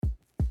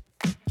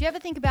Do you ever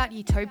think about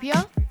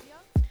utopia?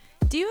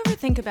 Do you ever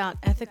think about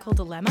ethical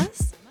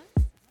dilemmas?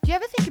 Do you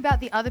ever think about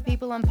the other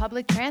people on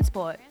public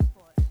transport?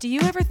 Do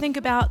you ever think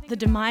about the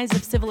demise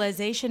of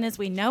civilization as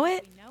we know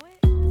it?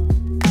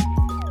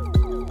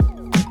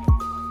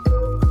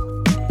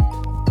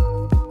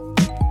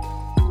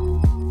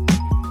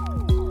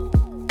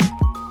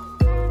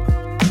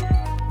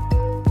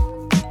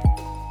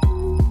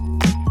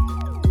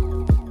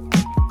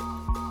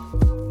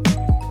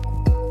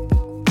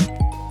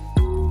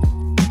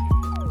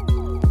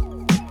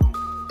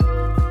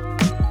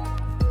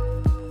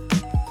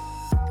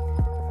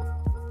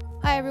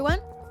 Hi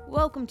everyone,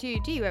 welcome to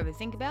Do You Ever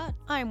Think About?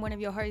 I'm one of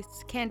your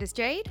hosts, Candace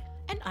Jade.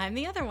 And I'm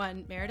the other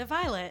one, Merida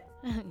Violet.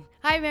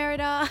 Hi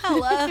Merida.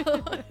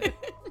 Hello.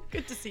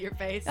 Good to see your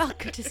face. Oh,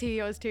 good to see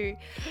yours too.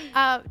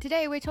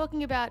 Today we're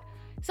talking about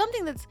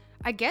something that's,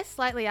 I guess,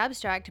 slightly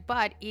abstract,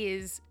 but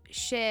is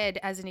shared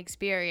as an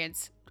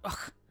experience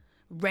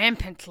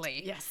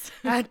rampantly. Yes.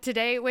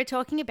 Today we're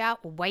talking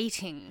about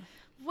waiting.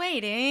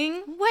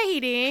 Waiting.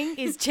 Waiting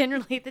is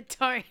generally the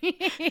tone.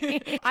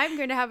 I'm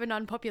going to have an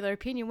unpopular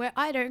opinion where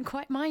I don't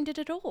quite mind it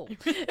at all.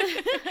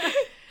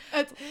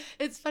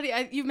 It's funny.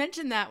 You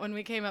mentioned that when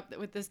we came up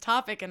with this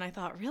topic, and I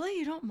thought, really?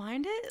 You don't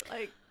mind it?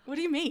 Like, what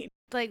do you mean?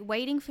 Like,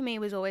 waiting for me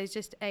was always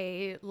just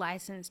a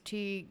license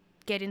to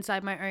get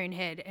inside my own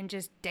head and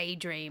just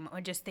daydream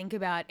or just think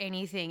about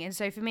anything. And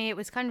so for me, it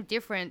was kind of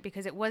different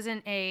because it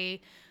wasn't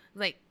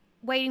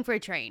waiting for a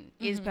train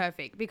is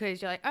perfect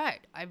because you're like, all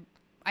right,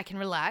 I can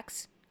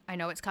relax. I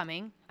know it's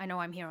coming. I know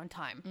I'm here on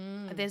time.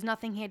 There's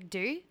nothing here to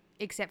do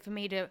except for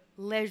me to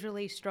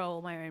leisurely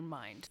stroll my own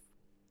mind.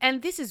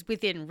 And this is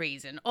within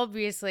reason.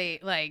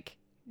 Obviously,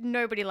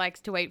 nobody likes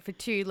to wait for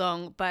too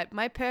long, but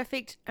my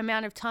perfect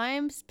amount of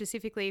time,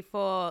 specifically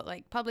for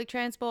public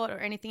transport or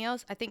anything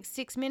else, I think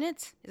 6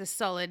 minutes is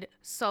a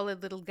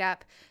solid little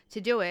gap to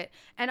do it.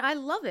 And I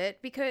love it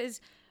because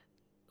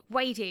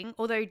waiting,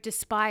 although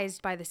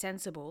despised by the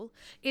sensible,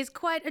 is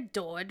quite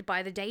adored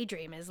by the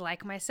daydreamers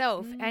like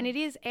myself. And it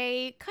is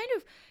a kind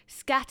of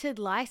scattered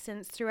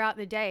license throughout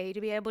the day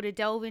to be able to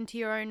delve into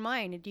your own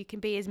mind. And you can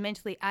be as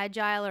mentally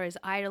agile or as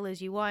idle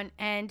as you want.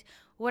 And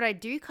what I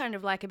do kind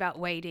of like about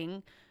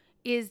waiting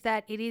is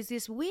that it is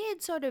this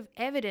weird sort of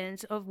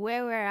evidence of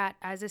where we're at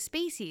as a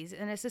species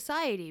and a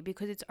society,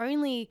 because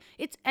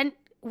and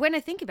when I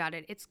think about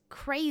it, it's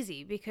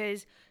crazy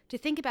because to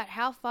think about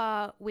how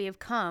far we have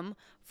come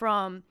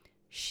from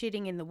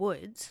shitting in the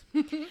woods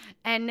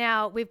and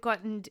now we've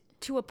gotten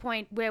to a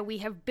point where we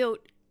have built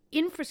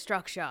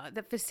infrastructure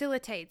that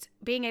facilitates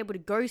being able to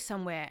go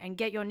somewhere and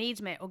get your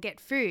needs met or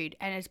get food.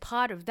 And as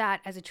part of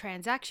that, as a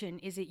transaction,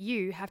 is that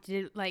you have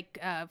to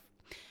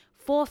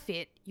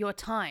forfeit your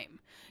time.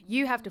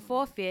 You have to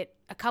forfeit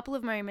a couple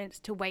of moments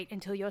to wait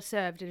until you're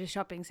served at a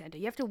shopping center.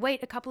 You have to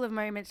wait a couple of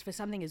moments for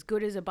something as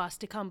good as a bus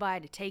to come by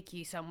to take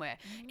you somewhere.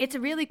 It's a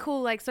really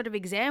cool sort of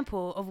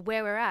example of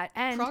where we're at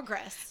and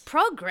progress.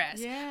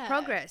 Yeah.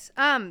 Progress.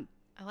 I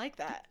like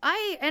that.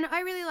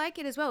 I really like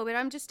it as well, but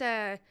I'm just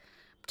a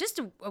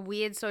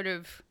weird sort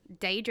of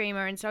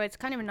daydreamer, and so it's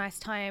kind of a nice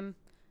time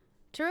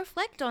to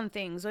reflect on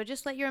things or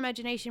just let your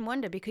imagination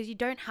wander, because you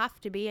don't have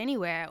to be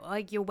anywhere.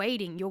 You're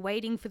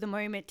waiting for the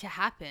moment to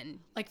happen.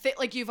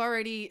 Like you've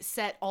already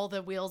set all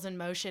the wheels in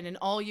motion and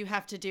all you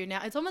have to do now.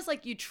 It's almost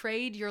like you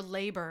trade your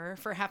labor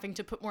for having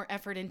to put more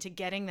effort into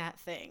getting that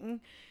thing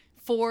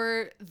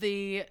for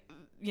the,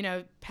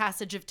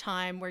 passage of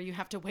time where you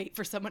have to wait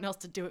for someone else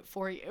to do it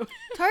for you.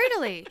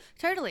 Totally.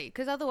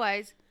 Because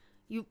otherwise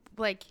you're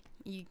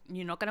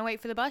not going to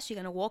wait for the bus. You're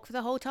going to walk for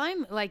the whole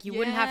time. You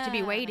wouldn't have to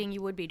be waiting.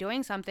 You would be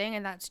doing something,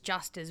 and that's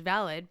just as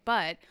valid.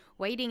 But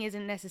waiting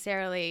isn't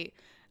necessarily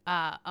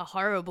a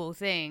horrible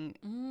thing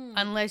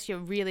unless you're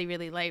really,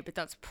 really late, but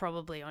that's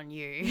probably on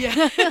you.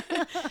 Yeah.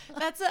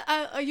 That's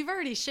you've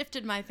already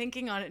shifted my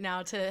thinking on it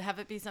now to have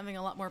it be something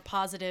a lot more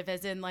positive,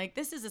 as in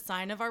this is a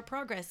sign of our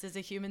progress as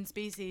a human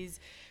species.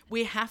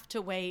 We have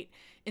to wait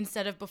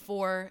instead of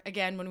before,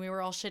 again, when we were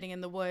all shitting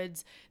in the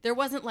woods, there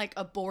wasn't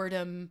a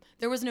boredom.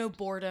 There was no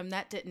boredom.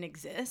 That didn't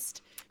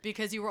exist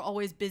because you were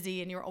always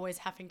busy and you were always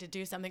having to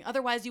do something.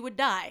 Otherwise, you would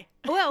die.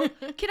 Well,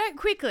 can I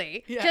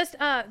quickly, Yeah. just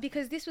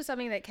because this was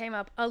something that came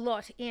up a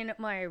lot in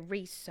my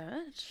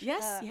research.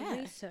 Yes, yeah.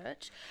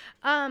 Research.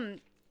 The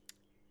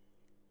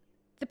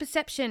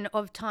perception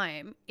of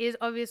time is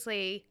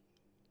obviously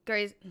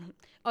goes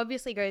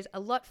a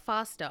lot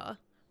faster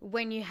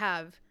when you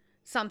have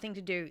something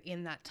to do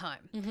in that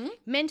time.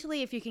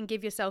 Mentally, if you can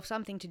give yourself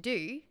something to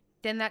do,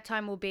 then that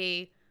time will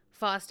be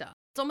faster.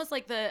 It's almost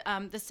like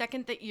the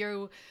second that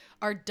you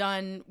are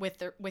done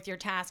with your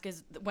task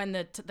is when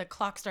the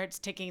clock starts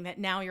ticking, that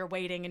now you're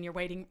waiting and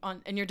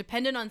you're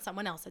dependent on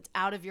someone else. It's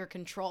out of your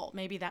control.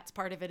 Maybe that's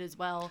part of it as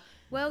well.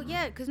 Well,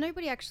 yeah, because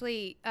nobody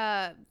actually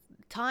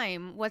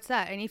time. What's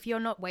that? And if you're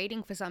not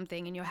waiting for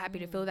something and you're happy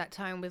to fill that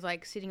time with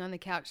sitting on the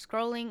couch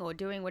scrolling or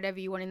doing whatever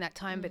you want in that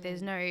time, but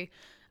there's no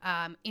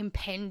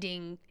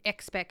impending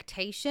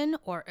expectation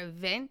or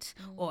event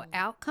or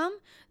outcome,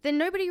 then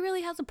nobody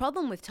really has a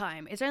problem with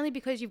time. It's only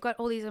because you've got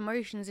all these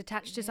emotions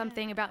attached to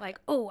something about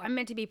I'm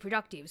meant to be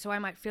productive, so I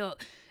might feel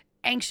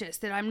anxious,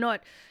 that I'm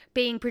not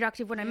being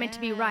productive when I'm meant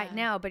to be right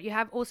now. But you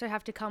also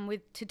have to come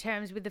to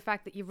terms with the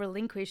fact that you've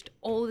relinquished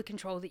all the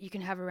control that you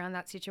can have around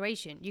that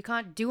situation. You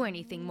can't do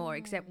anything more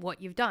except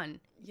what you've done,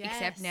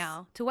 except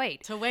now to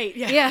wait.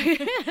 Yeah.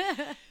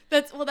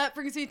 That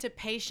brings me to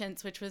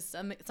patience, which was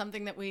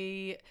something that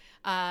we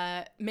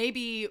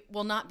maybe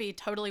will not be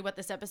totally what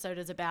this episode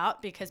is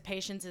about, because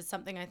patience is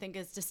something I think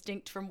is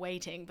distinct from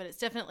waiting, but it's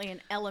definitely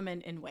an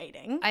element in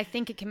waiting. I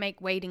think it can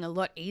make waiting a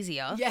lot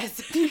easier.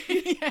 Yes,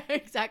 yeah,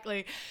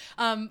 exactly.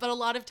 But a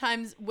lot of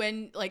times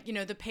when, like, you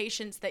know, the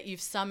patience that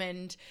you've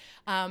summoned,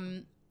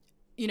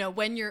 you know,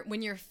 when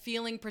you're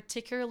feeling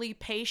particularly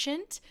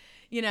patient,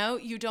 you know,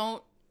 you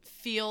don't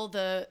feel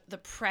the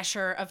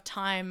pressure of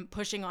time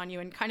pushing on you,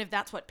 and kind of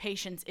that's what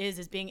patience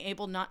is being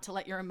able not to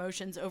let your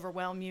emotions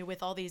overwhelm you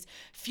with all these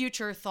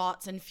future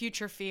thoughts and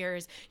future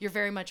fears. You're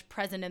very much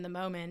present in the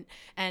moment,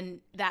 and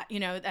that, you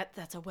know,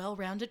 that's a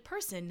well-rounded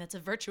person, that's a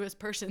virtuous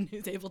person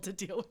who's able to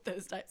deal with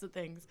those types of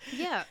things.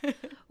 Yeah.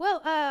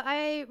 Well,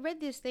 I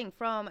read this thing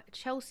from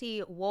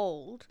Chelsea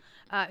Wald,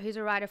 who's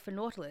a writer for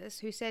Nautilus,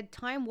 who said,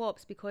 time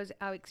warps because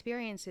our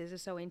experiences are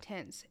so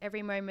intense.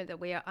 Every moment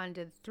that we are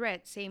under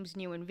threat seems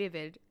new and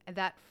vivid.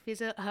 That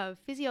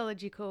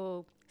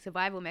physiological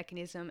survival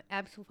mechanism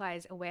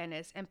amplifies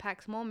awareness and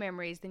packs more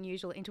memories than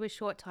usual into a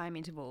short time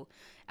interval.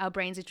 Our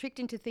brains are tricked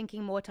into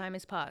thinking more time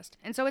has passed.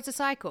 And so it's a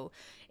cycle.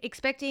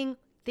 Expecting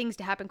things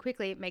to happen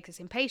quickly makes us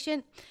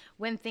impatient.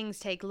 When things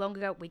take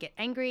longer, we get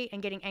angry,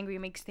 and getting angry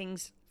makes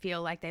things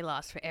feel like they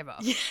last forever.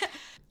 Yeah.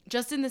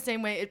 Just in the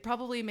same way, it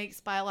probably makes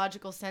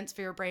biological sense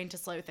for your brain to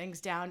slow things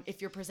down if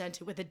you're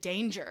presented with a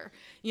danger,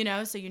 you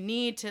know? So you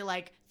need to,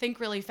 like, think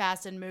really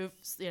fast and move,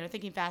 you know,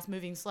 thinking fast,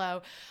 moving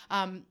slow.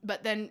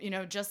 But then, you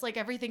know, just like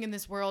everything in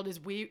this world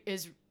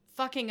is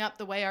fucking up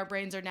the way our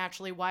brains are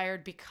naturally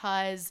wired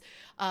because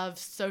of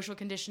social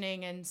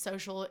conditioning and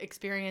social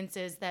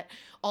experiences, that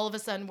all of a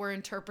sudden we're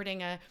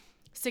interpreting a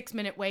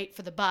 6-minute wait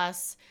for the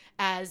bus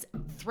as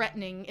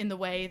threatening in the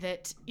way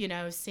that, you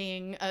know,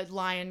 seeing a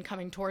lion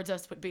coming towards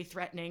us would be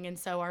threatening. And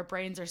so our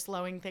brains are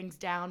slowing things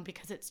down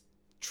because it's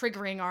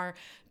triggering our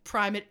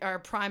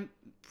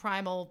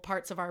primal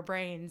parts of our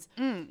brains.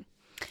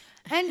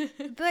 And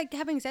like,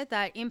 having said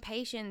that,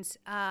 impatience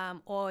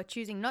or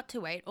choosing not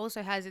to wait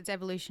also has its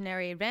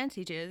evolutionary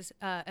advantages.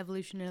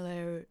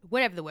 Evolutionary,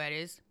 whatever the word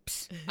is.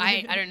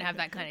 I don't have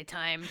that kind of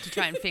time to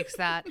try and fix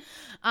that.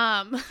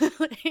 But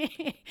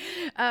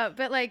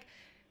like,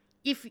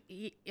 if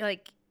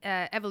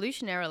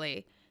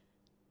evolutionarily,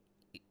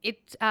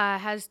 it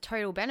has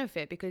total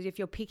benefit, because if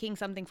you're picking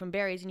something from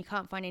berries and you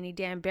can't find any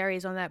damn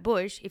berries on that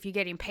bush, if you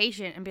get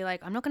impatient and be like,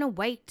 I'm not going to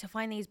wait to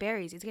find these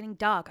berries, it's getting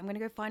dark, I'm going to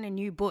go find a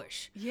new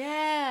bush.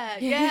 Yeah.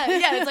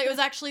 It's like, it was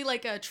actually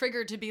like a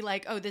trigger to be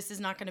like, oh, this is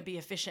not going to be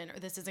efficient, or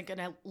this isn't going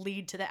to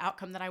lead to the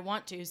outcome that I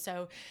want to.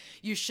 So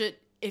you should,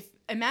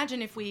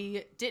 imagine if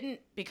we didn't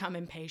become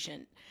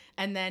impatient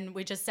and then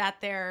we just sat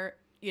there,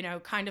 you know,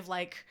 kind of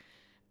like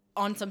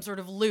on some sort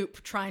of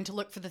loop trying to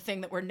look for the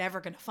thing that we're never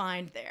going to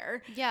find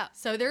there. Yeah.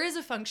 So there is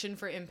a function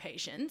for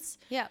impatience.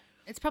 Yeah.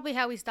 It's probably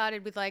how we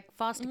started with like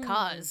faster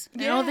cars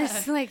and all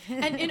this like.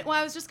 And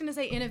I was just going to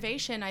say,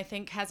 innovation, I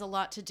think, has a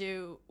lot to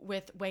do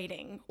with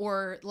waiting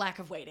or lack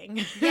of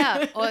waiting.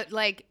 Yeah. Or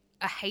like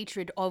a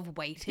hatred of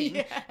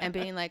waiting and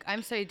being like,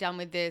 I'm so done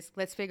with this.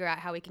 Let's figure out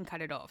how we can cut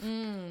it off.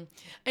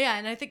 Yeah,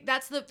 and I think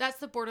that's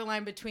the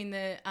borderline between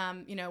the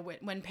you know,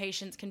 when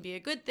patience can be a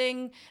good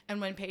thing and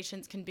when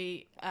patience can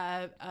be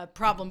a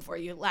problem for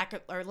you,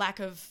 lack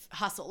of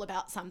hustle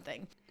about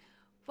something.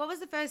 What was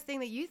the first thing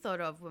that you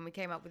thought of when we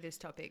came up with this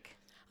topic?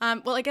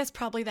 Well, I guess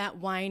probably that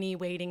whiny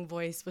waiting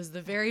voice was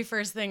the very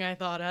first thing I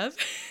thought of.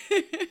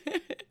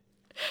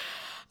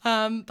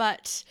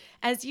 But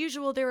as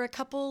usual, there were a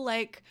couple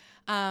like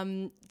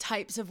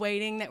types of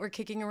waiting that were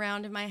kicking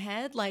around in my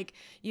head. Like,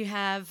 you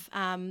have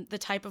the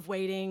type of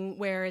waiting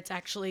where it's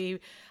actually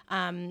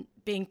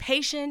being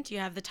patient. You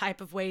have the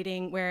type of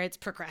waiting where it's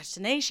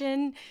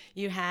procrastination.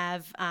 You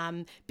have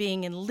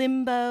being in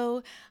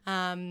limbo.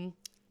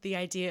 The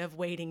idea of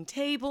waiting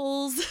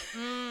tables.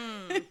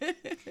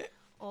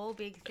 All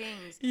big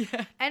things.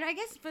 Yeah. And I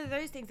guess for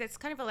those things, it's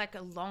kind of like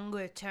a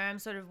longer term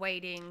sort of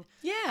waiting.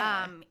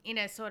 Yeah. In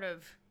a sort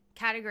of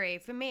category.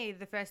 For me,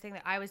 the first thing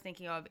that I was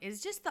thinking of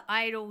is just the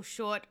idle,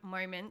 short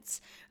moments,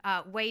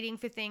 waiting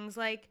for things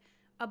like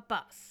a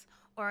bus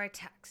or a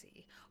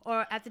taxi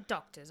or at the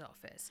doctor's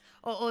office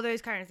or all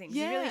those kind of things.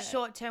 Yeah. Really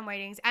short-term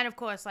waitings. And of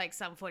course, like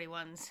Sum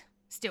 41's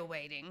still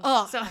waiting.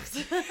 Oh, so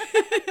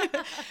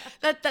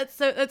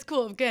that's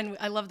cool. Again,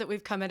 I love that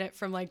we've come at it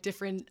from like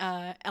different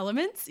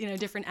elements, you know,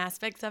 different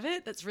aspects of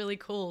it. That's really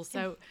cool.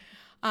 So,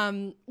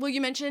 well, you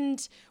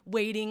mentioned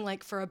waiting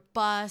like for a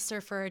bus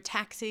or for a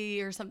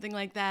taxi or something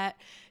like that.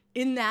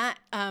 In that,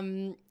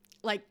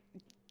 like,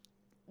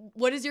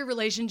 what is your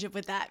relationship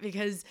with that?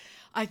 Because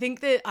I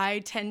think that I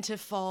tend to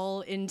fall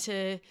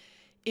into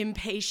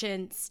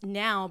impatience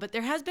now, but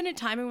there has been a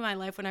time in my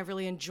life when I've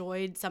really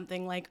enjoyed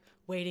something like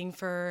waiting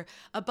for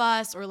a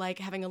bus or like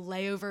having a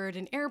layover at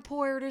an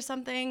airport or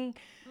something.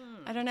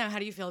 I don't know. How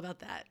do you feel about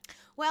that?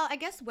 Well, I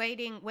guess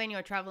waiting when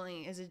you're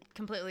traveling is a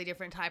completely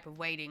different type of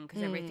waiting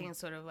because everything is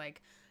sort of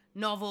like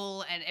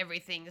novel and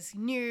everything's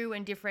new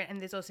and different. And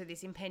there's also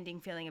this impending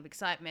feeling of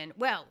excitement.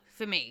 Well,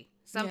 for me,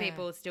 some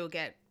people still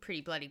get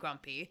pretty bloody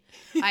grumpy,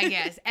 I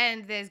guess.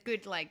 And there's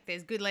good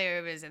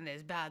layovers and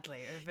there's bad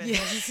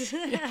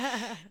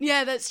layovers.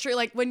 Yeah, that's true.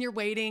 Like when you're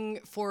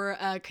waiting for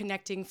a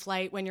connecting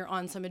flight, when you're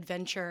on some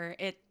adventure,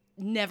 it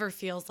never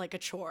feels like a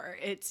chore.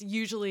 It's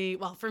usually,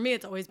 well, for me,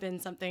 it's always been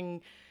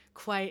something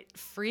quite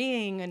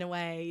freeing in a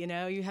way. You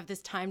know, you have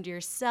this time to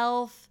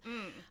yourself,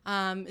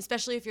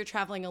 especially if you're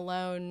traveling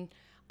alone.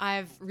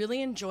 I've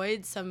really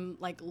enjoyed some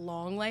like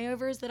long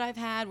layovers that I've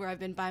had where I've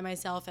been by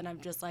myself and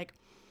I'm just like,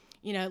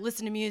 you know,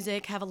 listen to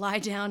music, have a lie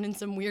down in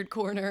some weird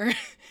corner,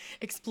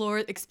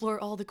 explore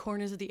all the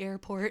corners of the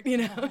airport, you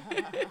know.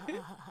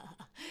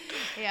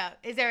 Yeah.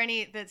 Is there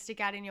any that stick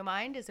out in your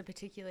mind as a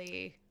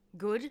particularly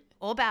good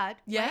or bad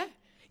Yeah. way?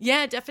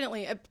 Yeah,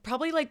 definitely.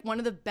 Probably like one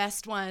of the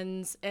best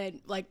ones at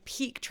like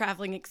peak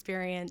traveling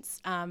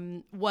experience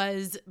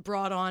was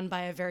brought on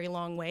by a very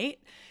long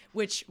wait,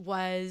 which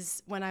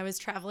was when I was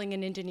traveling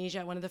in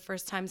Indonesia. One of the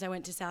first times I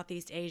went to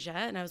Southeast Asia,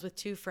 and I was with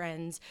two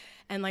friends,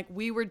 and like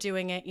we were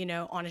doing it, you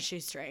know, on a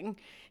shoestring.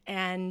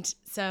 And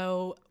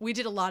so we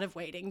did a lot of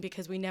waiting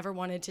because we never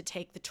wanted to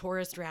take the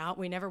tourist route.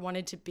 We never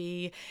wanted to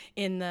be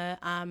in the,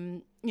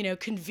 you know,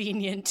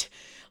 convenient,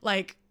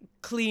 like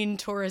clean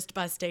tourist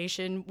bus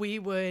station. We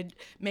would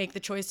make the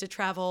choice to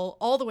travel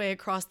all the way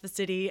across the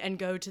city and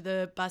go to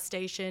the bus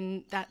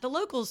station that the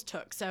locals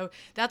took. So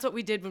that's what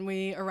we did when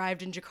we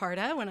arrived in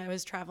Jakarta when I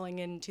was traveling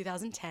in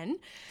 2010.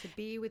 To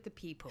be with the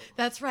people.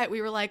 That's right. We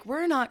were like,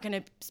 we're not going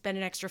to spend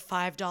an extra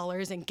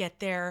 $5 and get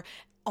there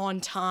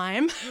on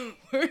time.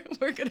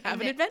 we're gonna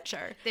have an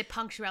adventure. Their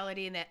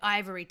punctuality and their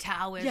ivory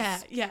towers.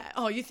 Yeah.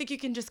 Oh, you think you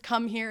can just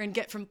come here and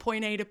get from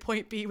point A to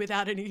point B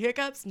without any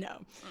hiccups?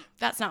 No,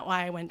 that's not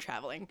why I went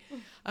traveling.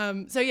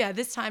 So yeah,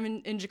 this time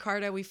in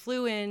Jakarta, we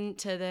flew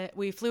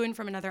in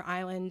from another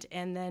island,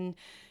 and then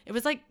it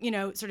was like, you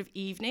know, sort of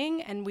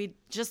evening, and we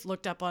just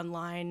looked up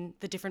online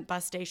the different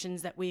bus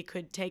stations that we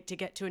could take to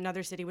get to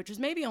another city, which was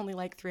maybe only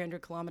like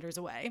 300 kilometers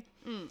away.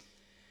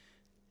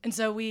 And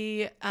so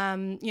we,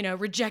 you know,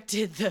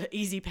 rejected the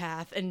easy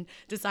path and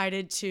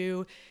decided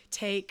to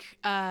take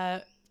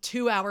a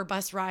 2-hour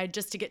bus ride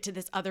just to get to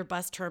this other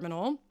bus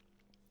terminal.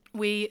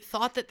 We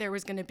thought that there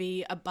was going to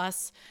be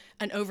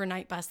an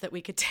overnight bus that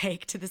we could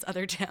take to this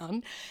other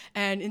town.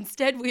 And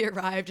instead we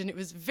arrived and it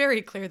was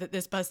very clear that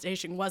this bus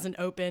station wasn't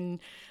open.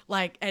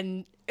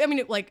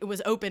 It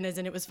was open as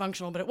in it was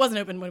functional, but it wasn't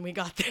open when we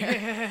got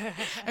there.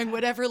 And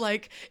whatever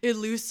like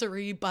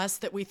illusory bus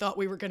that we thought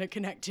we were going to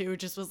connect to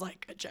just was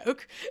like a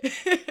joke.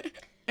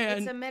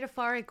 It's a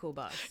metaphorical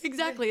bus.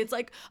 Exactly. It's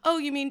like, oh,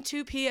 you mean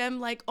 2 p.m.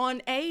 like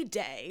on a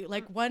day,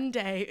 like one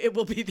day it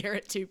will be there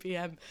at 2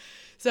 p.m.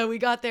 So we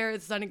got there,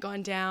 the sun had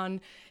gone down.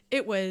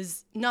 It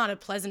was not a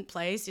pleasant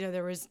place. You know,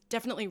 there was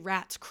definitely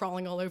rats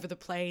crawling all over the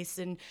place.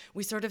 And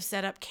we sort of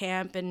set up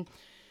camp and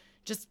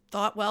just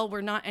thought, well,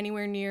 we're not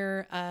anywhere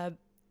near a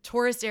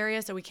tourist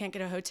area, so we can't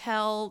get a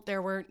hotel.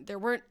 There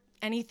weren't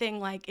anything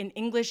like in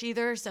English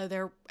either. So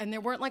there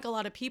weren't like a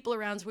lot of people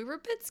around. So we were a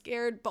bit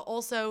scared, but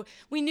also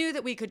we knew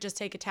that we could just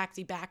take a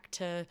taxi back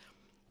to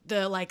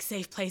the like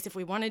safe place if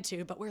we wanted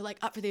to, but we're like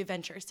up for the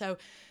adventure. So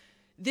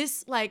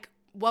this like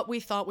what we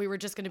thought we were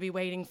just going to be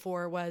waiting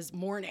for was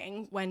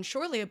morning when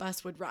surely a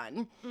bus would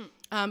run.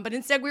 But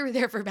instead we were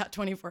there for about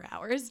 24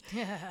 hours.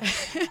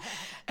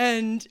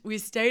 And we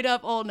stayed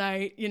up all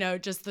night, you know,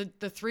 just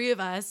the three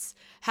of us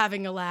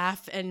having a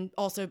laugh and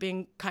also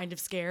being kind of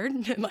scared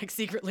and like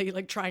secretly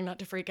like trying not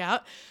to freak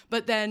out.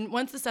 But then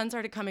once the sun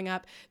started coming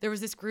up, there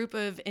was this group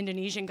of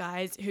Indonesian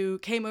guys who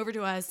came over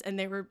to us and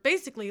they were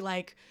basically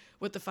like,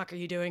 what the fuck are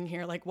you doing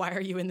here? Like, why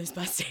are you in this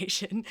bus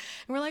station? And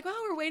we're like,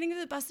 oh, we're waiting for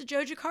the bus to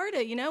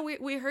Yogyakarta. You know,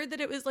 we heard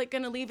that it was like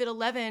going to leave at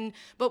 11,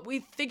 but we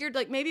figured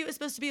like maybe it was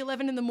supposed to be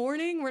 11 in the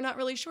morning. We're not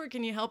really sure.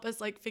 Can you help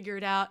us like figure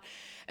it out?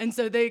 And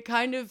so they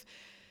kind of,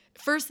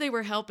 first they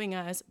were helping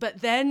us,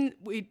 but then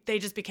they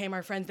just became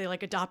our friends. They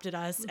like adopted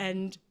us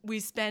and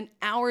we spent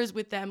hours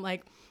with them,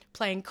 like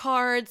playing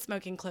cards,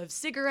 smoking clove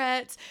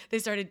cigarettes. They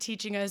started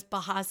teaching us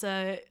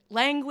Bahasa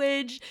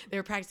language. They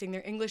were practicing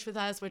their English with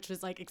us, which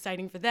was like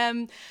exciting for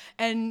them.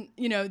 And,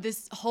 you know,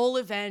 this whole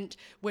event,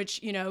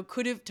 which, you know,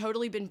 could have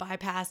totally been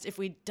bypassed if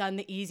we'd done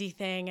the easy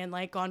thing and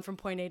like gone from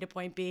point A to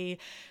point B.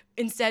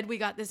 Instead, we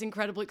got this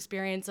incredible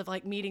experience of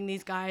like meeting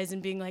these guys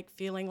and being like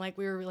feeling like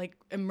we were like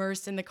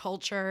immersed in the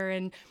culture.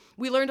 And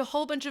we learned a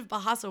whole bunch of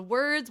Bahasa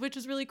words, which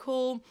was really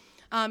cool.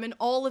 And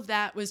all of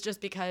that was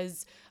just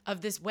because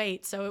of this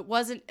wait. So it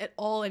wasn't at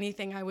all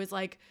anything I was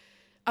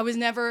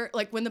never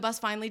like when the bus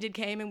finally did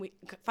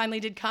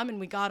come and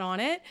we got on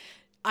it,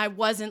 I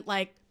wasn't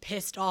like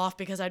pissed off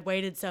because I'd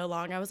waited so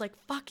long. I was like,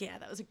 fuck yeah,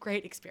 that was a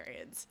great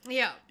experience.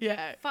 Yeah.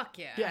 Yeah. Fuck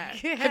yeah.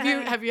 Yeah.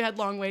 Have you had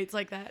long waits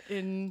like that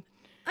in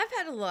I've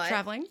had a lot.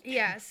 Traveling?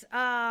 Yes.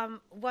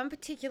 One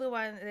particular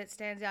one that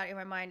stands out in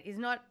my mind is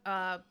not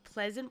a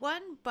pleasant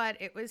one, but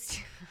it was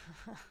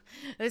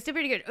It was still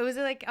pretty good. It was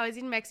like I was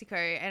in Mexico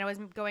and I was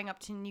going up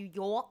to New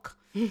York.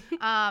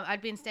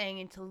 I'd been staying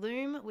in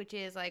Tulum, which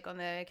is like on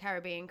the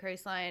Caribbean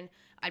coastline.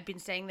 I'd been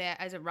staying there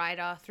as a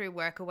writer through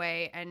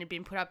Workaway and had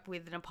been put up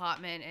with an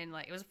apartment, and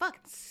like it was a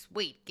fucking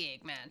sweet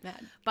gig, man.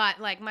 But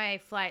like my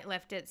flight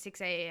left at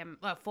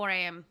 4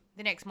 a.m.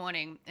 the next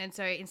morning, and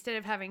so instead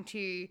of having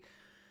to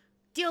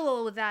deal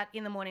all of that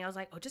in the morning, I was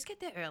like, I'll just get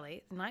there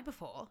early the night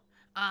before,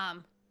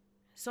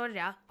 sort it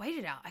out, wait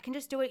it out. I can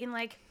just do it in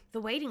like the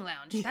waiting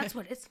lounge. Yeah. That's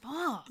what it's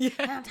for. Yeah.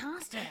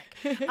 Fantastic.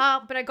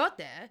 But I got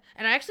there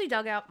and I actually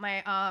dug out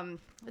my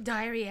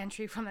diary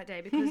entry from that day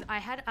because I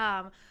had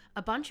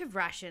a bunch of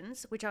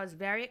rations, which I was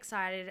very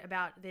excited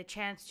about the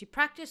chance to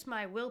practice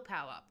my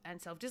willpower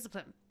and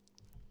self-discipline,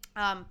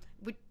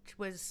 which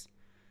was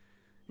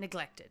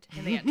neglected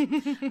in the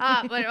end.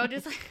 But I'll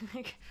just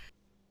like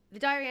the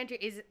diary entry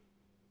is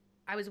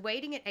I was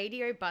waiting at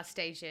ADO bus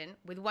station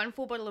with 1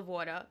 full bottle of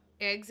water,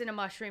 eggs and a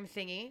mushroom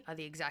thingy are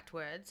the exact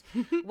words,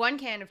 1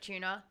 can of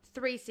tuna,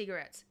 3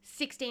 cigarettes,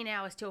 16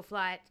 hours till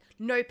flight,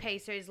 no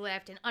pesos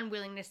left, and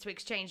unwillingness to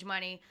exchange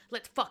money.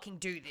 Let's fucking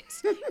do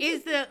this.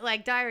 Is the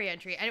like diary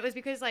entry. And it was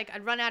because like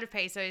I'd run out of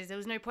pesos. There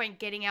was no point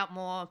getting out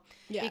more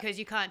because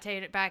you can't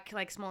take it back,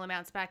 like small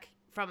amounts back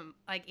from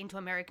like into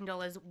American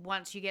dollars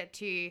once you get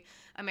to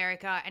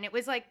America. And it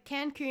was like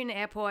Cancun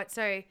airport.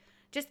 So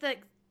just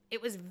like,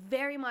 it was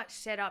very much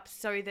set up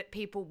so that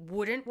people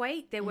wouldn't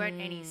wait. There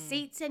weren't any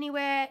seats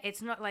anywhere.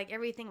 It's not like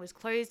everything was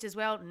closed as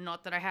well.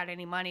 Not that I had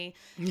any money.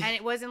 And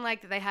it wasn't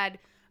like that they had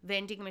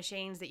vending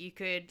machines that you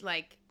could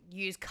like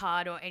use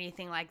card or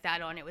anything like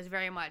that on. It was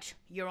very much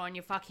you're on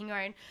your fucking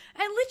own.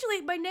 And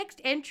literally my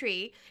next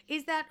entry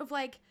is that of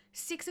like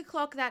 6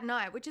 o'clock that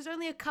night, which is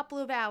only a couple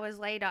of hours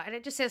later, and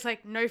it just says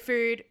like no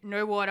food,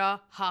 no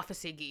water, half a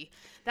ciggy.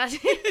 That's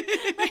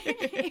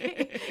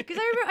it. Because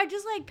I remember I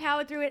just like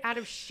powered through it out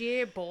of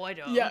sheer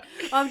boredom. Yeah.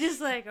 I'm just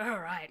like, all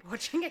right,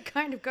 watching it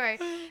kind of go.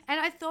 And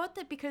I thought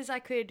that because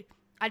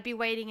I'd be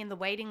waiting in the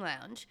waiting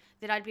lounge,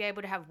 that I'd be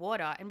able to have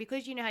water. And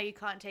because you know how you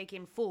can't take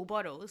in full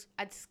bottles,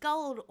 I'd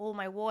sculled all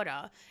my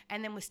water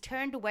and then was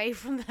turned away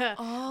from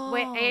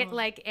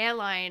the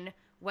airline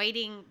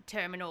waiting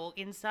terminal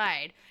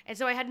inside, and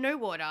so I had no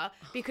water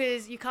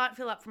because you can't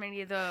fill up from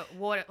any of the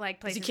water like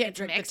places. You can't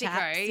drink Mexico. The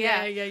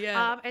taps.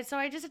 Yeah. And so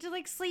I just had to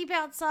like sleep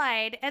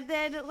outside, and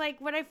then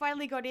like when I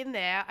finally got in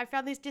there, I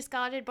found this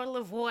discarded bottle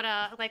of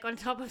water like on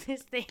top of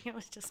this thing. It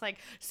was just like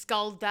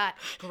sculled that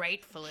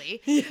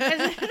gratefully.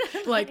 Yeah.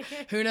 Like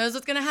who knows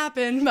what's gonna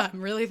happen? But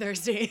I'm really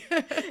thirsty.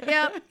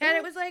 Yeah, and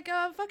it was like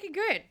fucking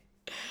good.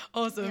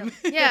 Awesome.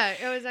 Yeah,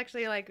 it was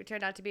actually like it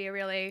turned out to be a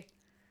really.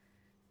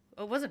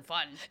 It wasn't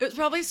fun. It was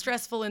probably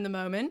stressful in the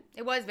moment.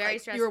 It was very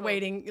stressful. You were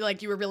waiting,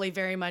 like you were really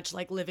very much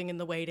like living in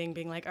the waiting,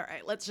 being like, all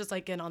right, let's just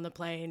like get on the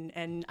plane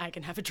and I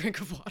can have a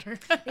drink of water.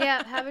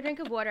 Yeah, have a drink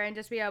of water and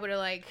just be able to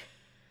like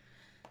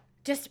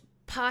just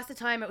pass the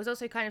time. It was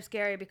also kind of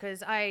scary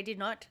because I did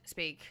not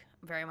speak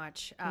very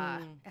much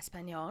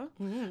Espanol,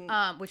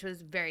 which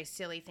was a very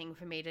silly thing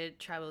for me to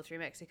travel through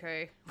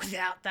Mexico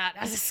without that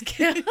as a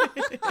skill.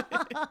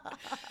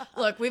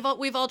 Look, we've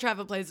all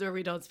traveled places where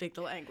we don't speak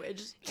the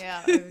language.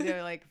 Yeah,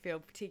 I like feel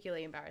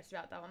particularly embarrassed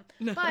about that one.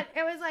 No. But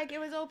it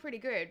was all pretty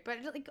good. But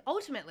like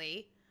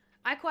ultimately,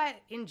 I quite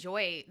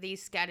enjoy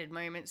these scattered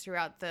moments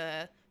throughout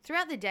the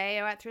day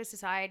or through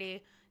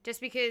society,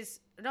 just because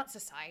not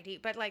society,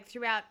 but like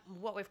throughout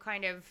what we've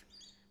kind of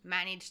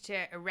managed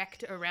to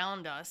erect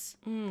around us.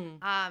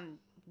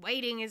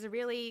 Waiting is a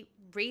really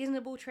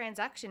reasonable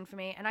transaction for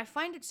me, and I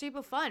find it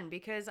super fun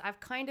because I've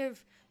kind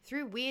of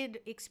through weird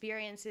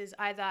experiences,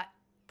 either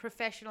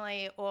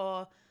professionally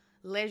or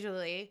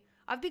leisurely,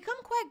 I've become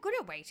quite good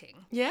at waiting.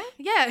 Yeah?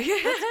 Yeah.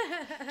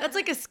 That's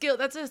like a skill.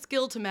 That's a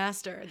skill to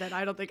master that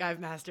I don't think I've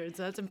mastered,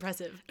 so that's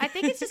impressive. I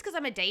think it's just because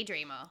I'm a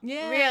daydreamer.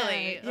 Yeah.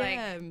 Really.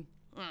 Yeah.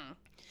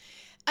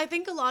 I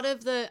think a lot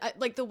of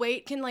the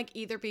wait can like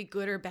either be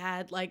good or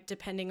bad, like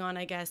depending on,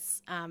 I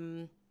guess,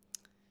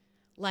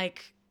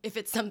 like if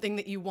it's something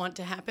that you want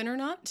to happen or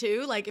not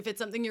too. Like if it's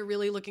something you're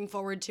really looking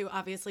forward to,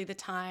 obviously the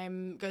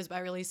time goes by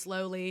really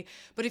slowly.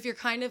 But if you're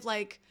kind of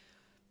like,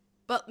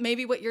 but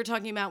maybe what you're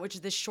talking about, which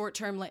is this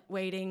short-term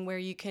waiting where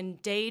you can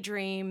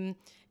daydream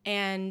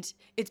and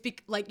it's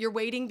like you're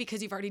waiting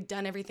because you've already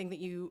done everything that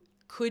you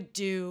could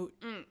do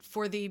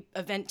for the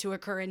event to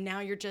occur, and now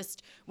you're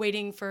just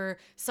waiting for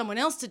someone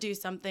else to do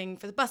something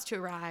for the bus to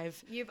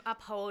arrive. You've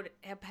upheld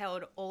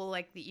all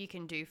like that you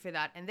can do for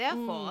that, and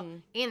therefore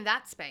in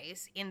that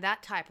space, in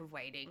that type of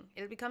waiting,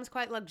 it becomes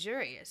quite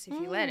luxurious if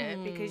you let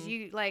it, because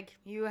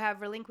you have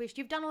relinquished,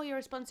 you've done all your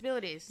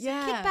responsibilities.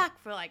 So kick back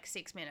for like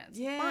 6 minutes.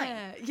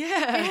 Yeah.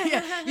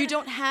 Yeah. You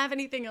don't have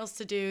anything else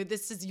to do.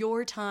 This is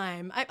your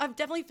time. I've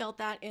definitely felt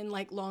that in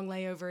like long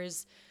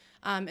layovers.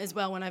 As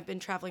well when I've been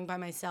traveling by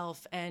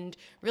myself, and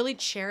really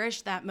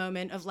cherish that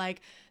moment of like,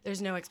 there's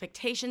no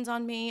expectations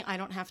on me. I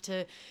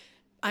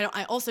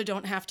also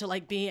don't have to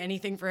like be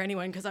anything for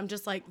anyone, because I'm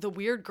just like the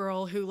weird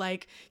girl who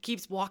like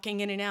keeps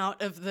walking in and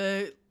out of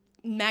the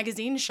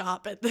magazine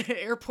shop at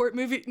the airport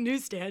movie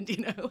newsstand,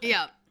 you know?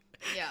 Yeah.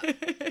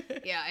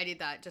 Yeah, I did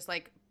that. Just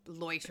like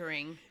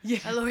loitering.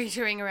 Yeah.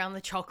 Loitering around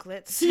the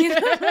chocolates. You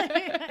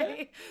know?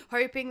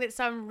 Hoping that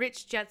some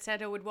rich jet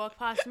setter would walk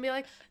past and be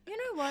like, you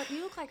know what,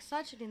 you look like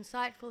such an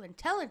insightful and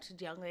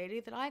talented young lady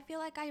that I feel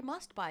like I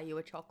must buy you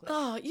a chocolate.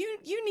 Oh,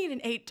 you need an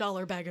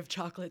 $8 bag of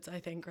chocolates, I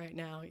think, right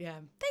now. Yeah.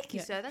 Thank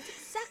you, sir. That's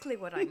exactly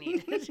what I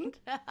needed.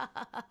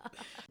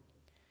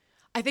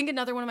 I think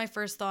another one of my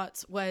first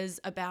thoughts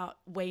was about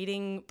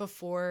waiting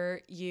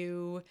before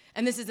you,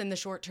 and this is in the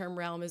short-term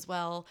realm as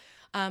well,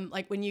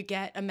 like when you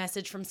get a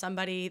message from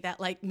somebody that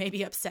like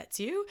maybe upsets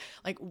you,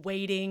 like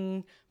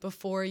waiting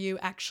before you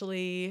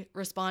actually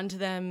respond to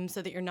them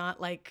so that you're not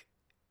like,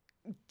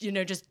 you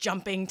know, just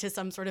jumping to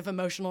some sort of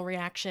emotional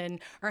reaction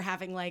or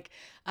having like,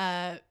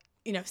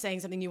 you know,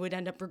 saying something you would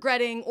end up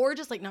regretting or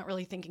just like not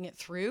really thinking it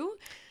through.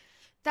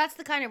 That's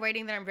the kind of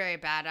waiting that I'm very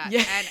bad at.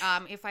 Yeah.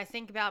 And if I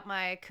think about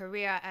my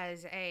career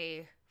as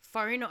a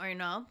phone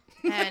owner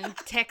and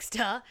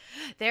texter,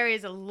 there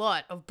is a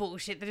lot of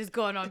bullshit that has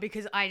gone on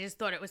because I just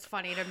thought it was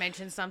funny to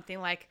mention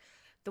something like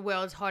the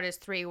world's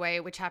hottest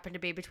three-way, which happened to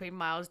be between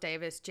Miles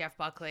Davis, Jeff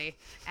Buckley,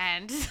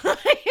 and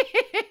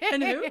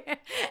And who?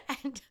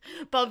 And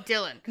Bob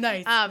Dylan.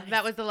 Nice, That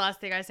nice. was the last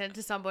thing I sent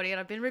to somebody, and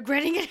I've been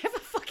regretting it ever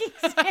fucking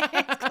since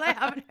because I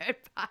haven't heard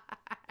back.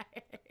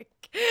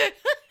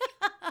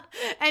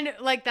 And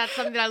like that's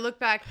something that I look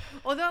back,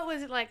 although it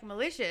was like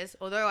malicious,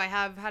 although I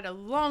have had a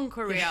long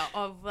career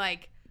of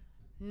like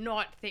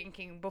not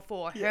thinking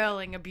before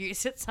hurling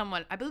abuse at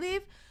someone. I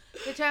believe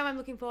the term I'm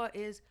looking for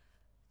is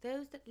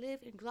those that live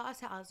in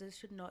glass houses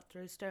should not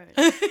throw stones.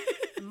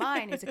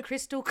 Mine is a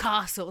crystal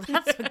castle.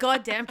 That's for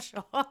goddamn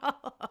sure.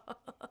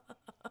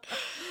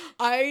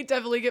 I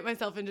definitely get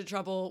myself into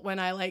trouble when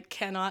I like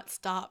cannot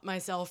stop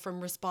myself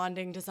from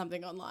responding to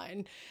something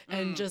online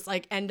and just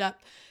like end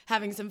up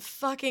having some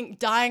fucking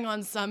dying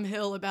on some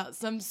hill about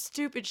some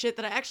stupid shit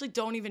that I actually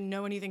don't even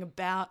know anything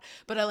about,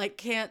 but I like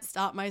can't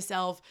stop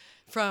myself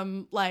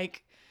from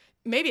like,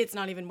 maybe it's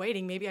not even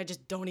waiting. Maybe I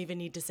just don't even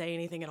need to say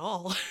anything at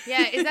all.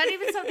 Yeah, is that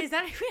even something? Is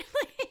that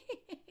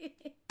really?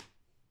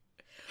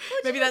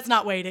 Maybe that's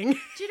not waiting.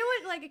 Do you know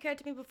what like occurred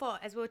to me before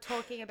as we were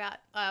talking about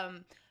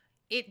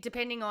it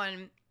depending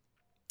on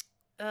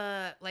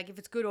like if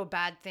it's good or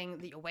bad thing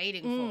that you're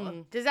waiting for?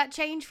 Does that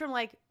change from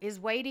like is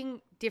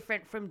waiting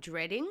different from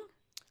dreading?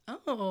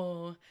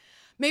 Oh,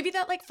 maybe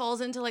that like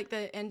falls into like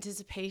the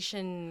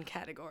anticipation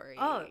category.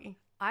 Oh,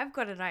 I've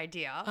got an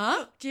idea.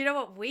 Huh? Do you know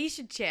what we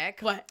should check?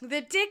 What? The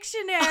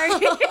dictionary.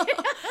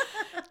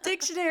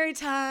 Dictionary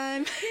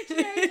time.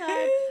 Dictionary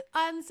time.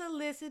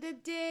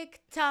 Unsolicited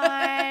dick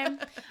time.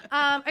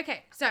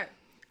 Okay, so,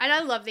 and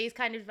I love these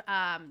kind of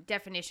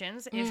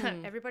definitions.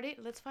 Everybody,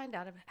 let's find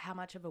out how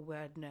much of a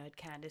word nerd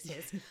Candace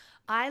is.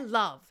 I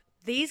love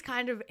these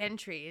kind of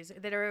entries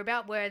that are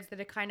about words that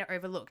are kind of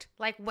overlooked,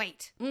 like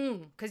wait,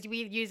 because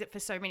we use it for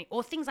so many,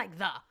 or things like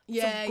the.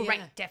 Yeah, it's a great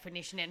yeah.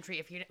 definition entry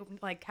if you're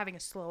like having a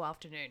slow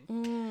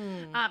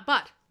afternoon.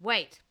 But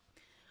wait,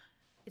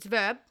 it's a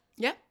verb.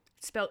 Yep.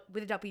 It's spelled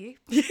with a W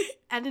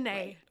and an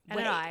A and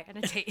Wait. an I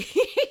and a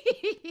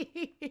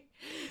T.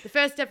 The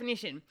first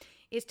definition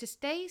is to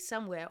stay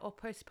somewhere or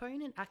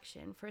postpone an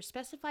action for a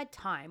specified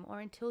time or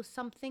until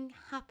something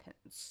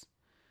happens.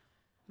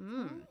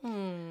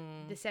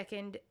 The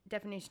second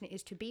definition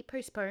is to be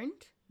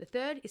postponed. The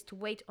third is to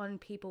wait on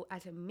people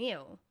at a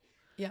meal.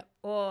 Yep.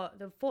 Or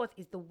the fourth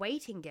is the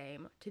waiting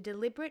game, to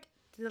deliberately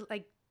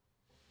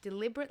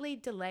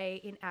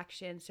delay in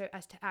action so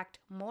as to act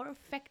more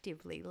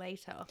effectively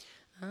later.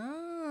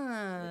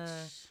 Ah.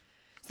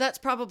 So that's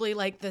probably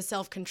like the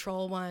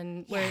self-control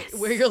one where Yes.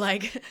 where you're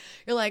like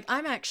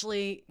I'm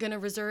actually going to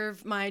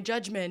reserve my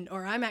judgment,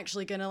 or I'm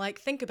actually going to like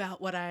think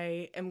about what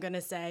I am going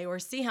to say, or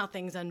see how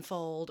things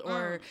unfold,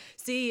 or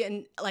see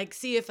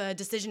if a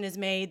decision is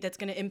made that's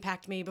going to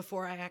impact me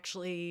before I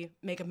actually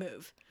make a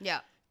move. Yeah.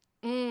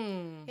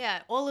 Mm.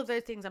 Yeah, all of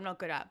those things I'm not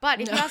good at.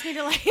 But if you ask me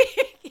to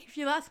if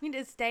you ask me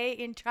to stay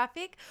in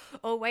traffic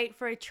or wait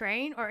for a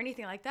train or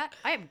anything like that,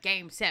 I am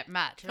game, set,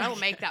 match, and I will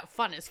make that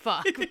fun as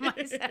fuck for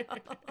myself.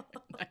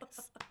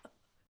 Nice.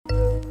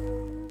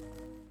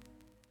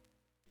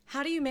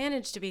 How do you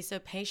manage to be so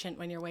patient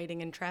when you're waiting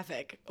in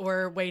traffic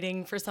or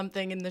waiting for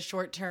something in the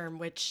short term,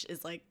 which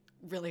is like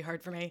really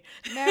hard for me?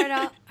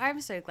 Merida, I'm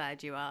so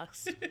glad you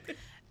asked.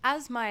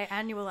 As my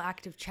annual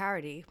act of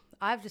charity,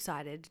 I've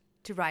decided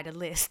to write a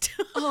list.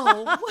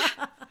 Oh,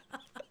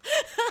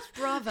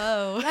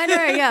 bravo. I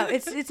know, yeah.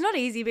 It's not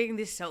easy being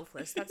this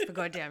selfless, that's for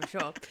goddamn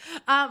sure.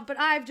 But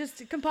I've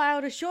just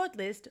compiled a short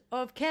list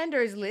of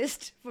Cando's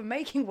list for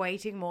making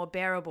waiting more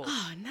bearable.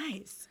 Oh,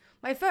 nice.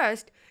 My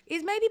first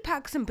is maybe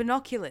pack some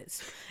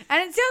binoculars.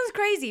 And it sounds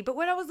crazy, but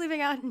when I was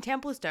living out in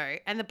Templestowe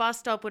and the bus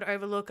stop would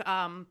overlook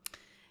Wilder,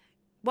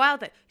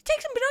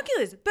 take some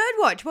binoculars, bird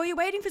watch while you're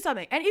waiting for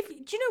something. And do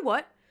you know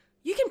what?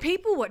 You can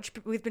people watch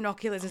with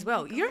binoculars as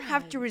well. You don't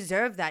have to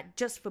reserve that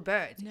just for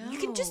birds. You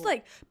can just No.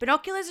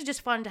 binoculars are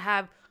just fun to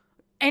have.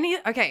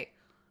 Okay,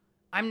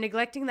 I'm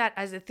neglecting that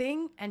as a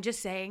thing and just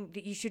saying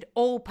that you should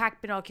all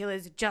pack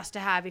binoculars just to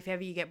have if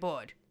ever you get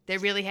bored. They're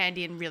really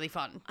handy and really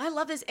fun. I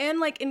love this. And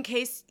like in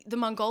case the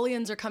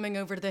Mongolians are coming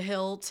over to the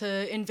hill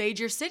to invade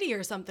your city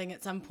or something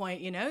at some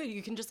point,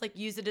 you can just like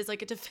use it as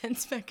like a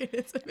defense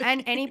mechanism.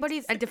 And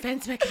anybody's a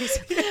defense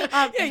mechanism.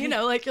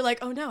 Yeah, like you're like,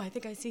 oh no, I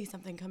think I see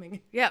something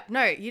coming. Yeah,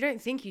 no, you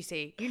don't think you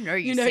see. You know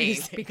you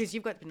see because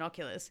you've got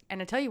binoculars.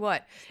 And I tell you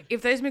what,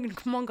 if those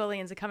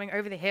Mongolians are coming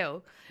over the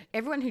hill,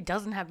 everyone who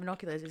doesn't have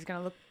binoculars is going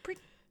to look pretty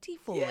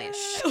foolish.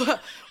 Yeah.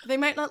 They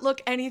might not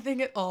look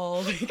anything at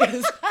all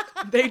because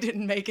they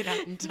didn't make it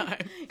out in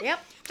time. Yep.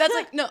 That's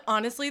like, no,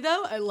 honestly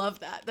though, I love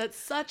that. That's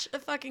such a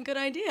fucking good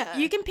idea.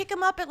 You can pick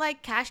them up at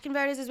like cash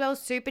converters as well,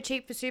 super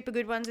cheap for super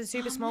good ones and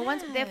super small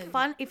ones. They're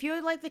fun. If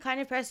you're like the kind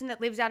of person that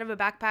lives out of a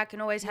backpack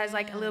and always has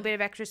like a little bit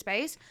of extra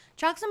space,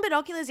 chuck some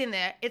binoculars in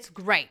there. It's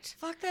great.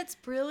 Fuck, that's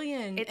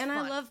brilliant. It's and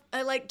fun.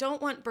 I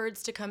don't want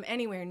birds to come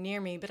anywhere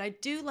near me, but I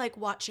do like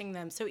watching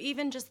them. So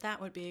even just that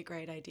would be a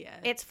great idea.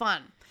 It's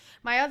fun.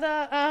 My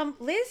other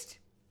list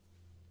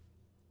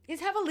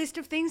is have a list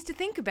of things to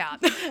think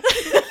about.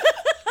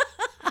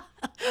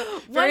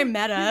 Very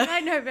meta.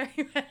 I know, very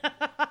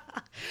meta.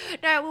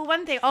 No, well,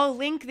 one thing, I'll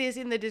link this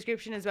in the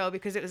description as well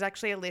because it was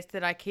actually a list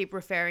that I keep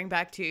referring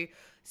back to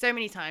so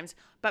many times.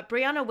 But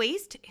Brianna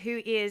Wiest,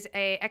 who is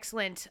a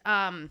excellent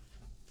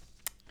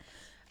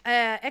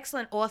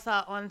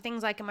author on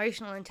things like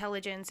emotional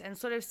intelligence and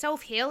sort of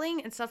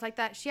self-healing and stuff like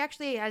that. She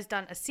actually has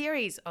done a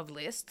series of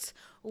lists,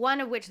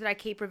 one of which that I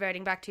keep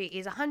reverting back to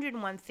is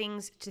 101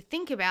 things to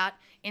think about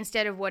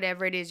instead of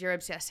whatever it is you're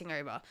obsessing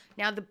over.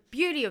 Now, the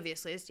beauty of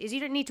this list is you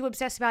don't need to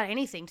obsess about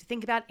anything to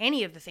think about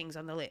any of the things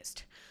on the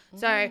list.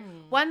 So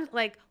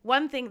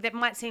one thing that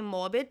might seem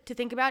morbid to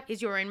think about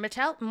is your own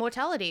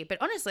mortality. But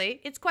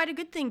honestly, it's quite a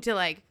good thing to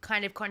like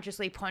kind of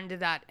consciously ponder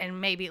that and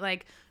maybe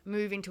like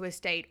move into a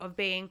state of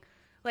being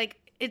like,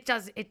 it's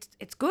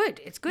good.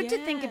 It's good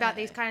to think about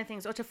these kind of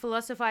things or to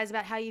philosophize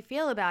about how you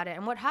feel about it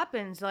and what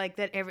happens, like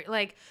that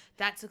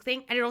that's the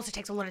thing. And it also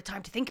takes a lot of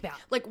time to think about.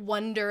 Like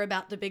wonder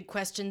about the big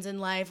questions in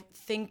life.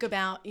 Think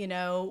about,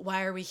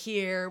 why are we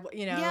here?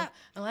 Yeah.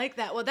 I like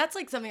that. Well, that's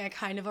like something I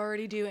kind of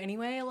already do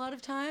anyway a lot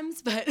of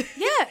times, but.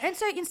 Yeah. And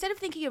so instead of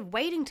thinking of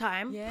waiting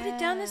time, put it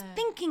down as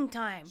thinking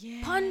time,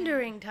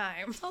 pondering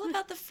time. It's all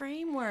about the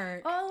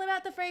framework. All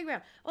about the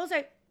framework.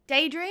 Also,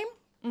 daydream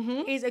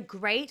is a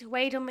great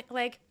way to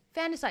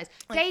fantasize.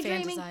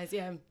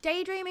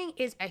 Daydreaming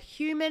is a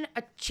human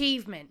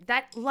achievement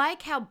that,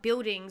 like how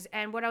buildings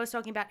and what I was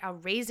talking about, our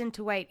reason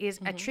to wait is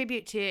a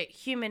tribute to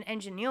human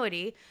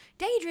ingenuity.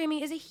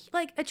 Daydreaming is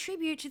a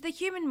tribute to the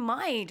human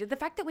mind. The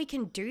fact that we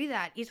can do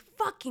that is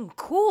fucking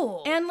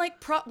cool. And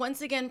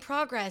once again,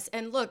 progress.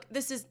 And look,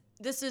 this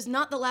is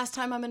not the last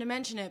time I'm going to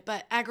mention it,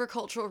 but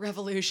agricultural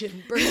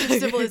revolution, birth of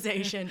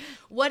civilization.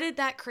 What did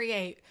that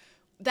create?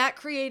 That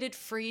created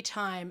free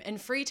time, and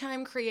free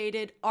time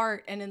created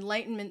art and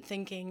enlightenment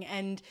thinking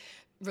and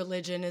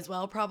religion as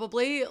well,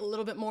 probably a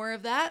little bit more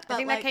of that. But I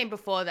think that came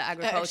before the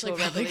agricultural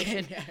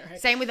revolution.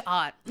 Right. Same with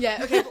art.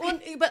 Yeah,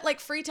 okay.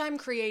 But free time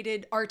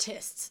created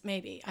artists,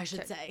 maybe I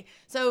should say.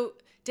 So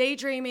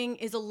daydreaming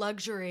is a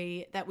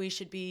luxury that we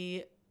should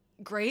be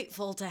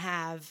grateful to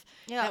have,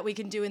 that we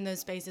can do in those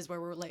spaces where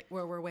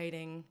we're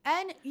waiting.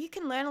 And you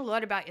can learn a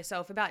lot about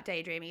yourself about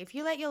daydreaming if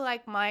you let your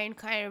mind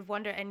kind of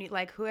wander, and you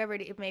whoever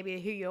it is,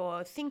 maybe who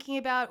you're thinking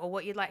about or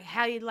what you'd like,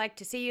 how you'd like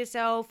to see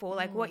yourself, or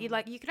what you'd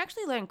like. You can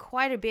actually learn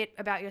quite a bit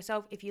about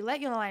yourself if you let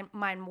your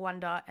mind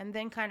wander and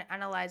then kind of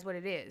analyze what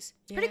it is.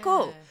 It's pretty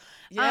cool.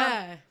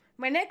 Yeah.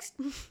 My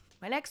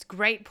next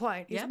great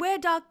point is wear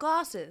dark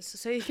glasses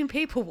so you can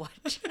people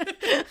watch.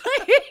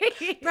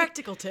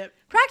 Practical tip.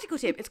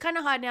 It's kind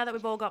of hard now that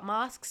we've all got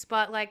masks,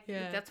 but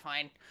that's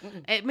fine.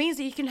 It means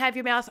that you can have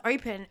your mouth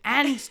open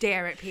and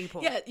stare at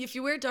people. Yeah, if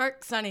you wear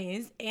dark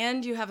sunnies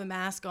and you have a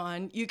mask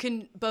on, you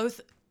can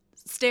both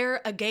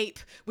stare agape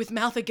with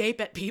mouth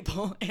agape at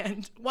people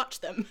and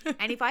watch them.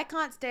 And if I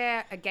can't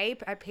stare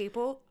agape at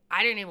people,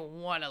 I don't even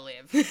want to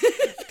live.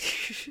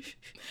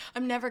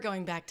 I'm never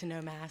going back to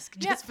no mask,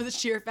 just for the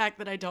sheer fact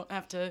that I don't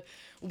have to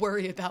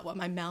worry about what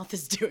my mouth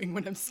is doing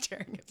when I'm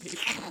staring at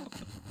people.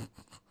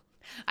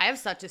 I have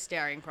such a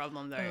staring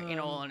problem, though, in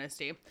all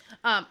honesty.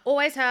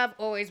 Always have,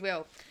 always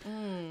will.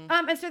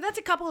 And so that's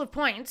a couple of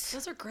points.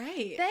 Those are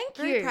great. Thank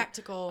you. Very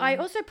practical. I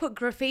also put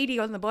graffiti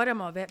on the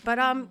bottom of it, but,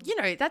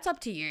 that's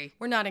up to you.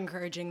 We're not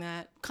encouraging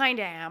that.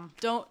 Kinda am.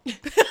 Don't...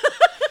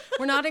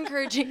 We're not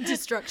encouraging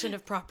destruction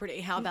of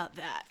property. How about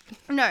that?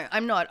 No,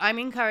 I'm not. I'm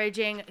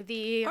encouraging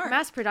the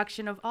mass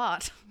production of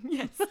art.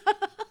 Yes.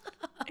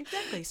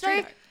 Exactly. So,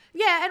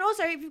 yeah, and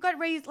also if you've got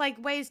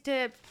ways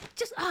to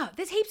just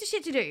there's heaps of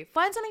shit to do.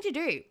 Find something to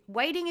do.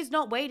 Waiting is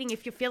not waiting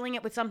if you're filling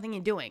it with something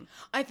you're doing.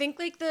 I think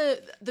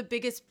the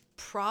biggest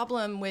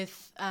problem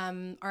with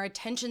our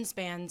attention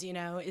spans,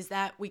 is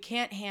that we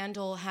can't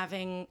handle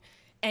having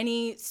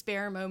any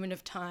spare moment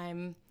of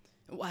time.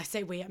 Well, I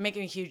say I'm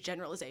making a huge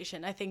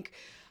generalization. I think,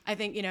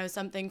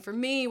 something for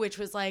me, which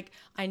was I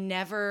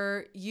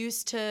never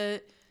used to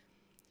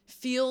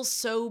feel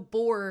so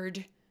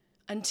bored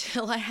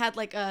until I had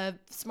a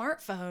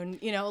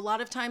smartphone. A lot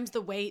of times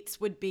the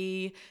waits would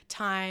be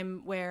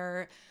time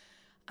where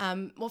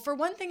Well, for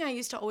one thing, I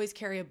used to always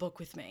carry a book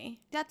with me.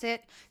 That's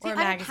it. See, Or a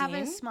I don't have a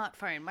magazine.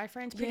 smartphone. My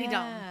phone's pretty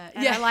dumb. Yeah.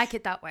 And Yeah. I like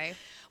it that way.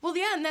 Well,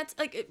 yeah, and that's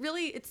like,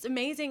 it's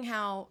amazing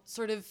how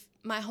sort of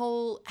my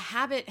whole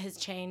habit has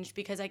changed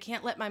because I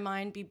can't let my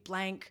mind be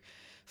blank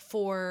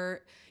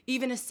for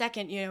even a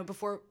second,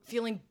 before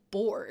feeling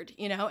bored,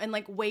 and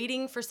like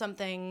waiting for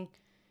something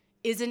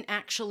isn't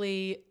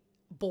actually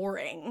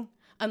boring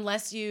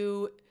unless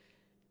you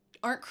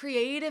aren't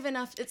creative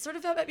enough. It's sort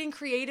of about being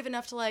creative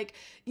enough to like,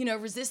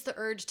 resist the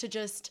urge to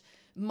just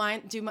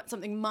do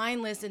something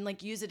mindless and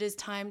like use it as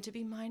time to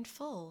be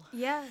mindful.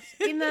 Yes.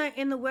 In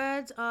the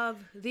words of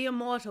the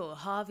immortal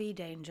Harvey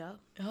Danger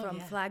from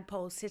yeah.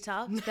 Flagpole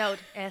Sitta, spelled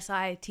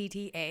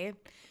Sitta,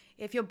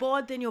 if you're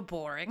bored, then you're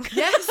boring.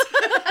 Yes.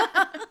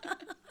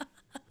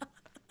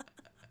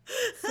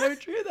 So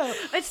true though.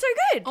 It's so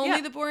good. Only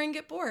Yeah. the boring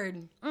get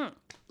bored.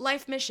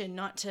 Life mission,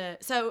 not to.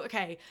 So,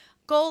 okay.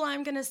 Goal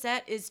I'm going to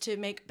set is to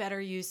make better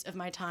use of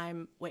my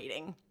time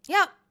waiting.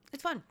 Yeah,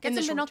 it's fun. Get In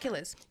the some short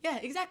binoculars. Yeah,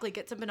 exactly.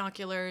 Get some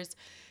binoculars.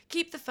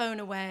 Keep the phone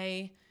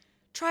away.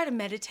 Try to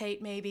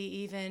meditate, maybe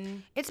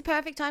even. It's a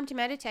perfect time to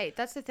meditate.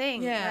 That's the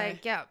thing. Yeah.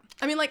 Like, yeah.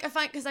 I mean, like, I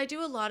find, because I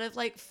do a lot of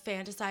like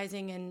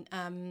fantasizing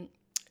and,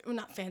 well,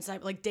 not fantasizing,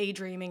 but like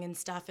daydreaming and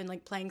stuff and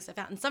like playing stuff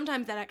out. And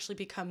sometimes that actually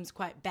becomes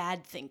quite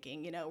bad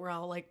thinking, where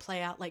I'll like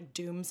play out like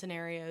doom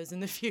scenarios in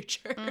the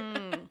future.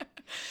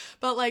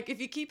 But like if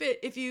you keep it,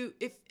 if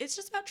it's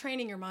just about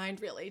training your mind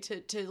really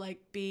to like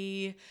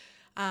be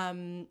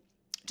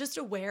just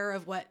aware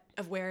of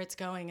where it's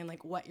going and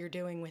like what you're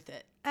doing with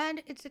it.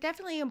 And it's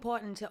definitely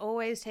important to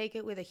always take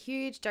it with a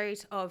huge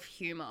dose of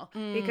humor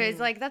because,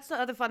 like, that's the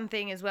other fun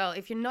thing as well.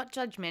 If you're not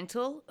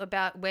judgmental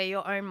about where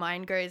your own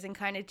mind goes and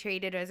kind of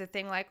treat it as a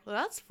thing like, well,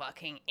 that's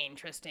fucking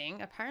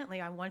interesting.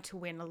 Apparently, I want to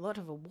win a lot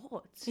of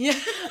awards. Yeah.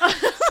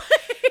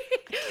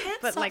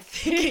 But, like,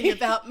 thinking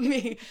about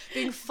me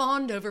being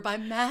fawned over by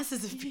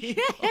masses of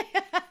people.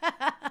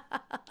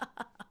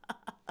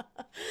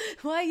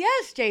 Why,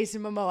 yes,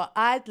 Jason Momoa,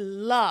 I'd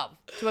love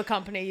to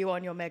accompany you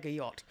on your mega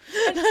yacht.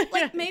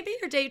 Like maybe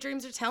your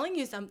daydreams are telling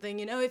you something,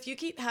 if you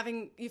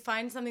you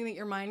find something that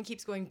your mind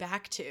keeps going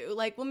back to,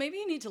 like, well, maybe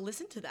you need to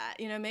listen to that.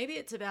 Maybe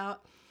it's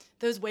about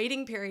those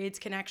waiting periods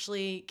can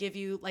actually give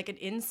you like an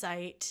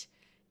insight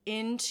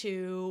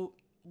into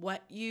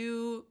what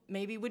you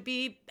maybe would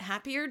be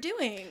happier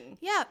doing.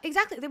 Yeah,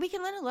 exactly. That we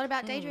can learn a lot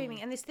about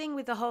daydreaming and this thing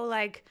with the whole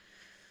like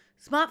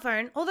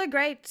smartphone, although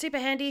great, super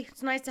handy.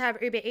 It's nice to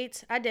have Uber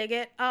Eats. I dig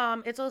it.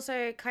 It's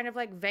also kind of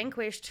like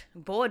vanquished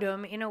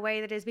boredom in a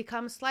way that has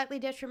become slightly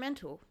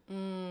detrimental.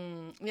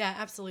 Yeah,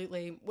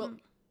 absolutely. We'll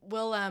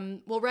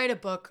write a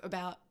book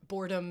about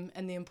boredom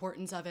and the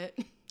importance of it.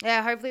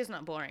 Yeah, hopefully it's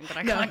not boring, but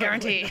I can't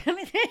guarantee.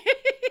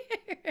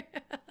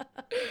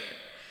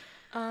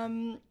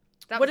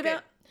 What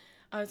about?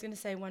 I was going to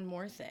say one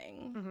more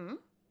thing. Mm-hmm.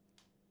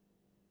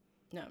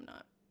 No, I'm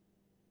not.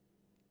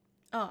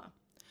 Oh,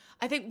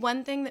 I think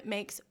one thing that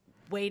makes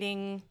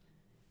waiting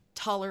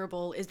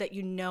tolerable is that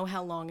you know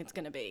how long it's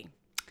going to be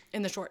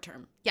in the short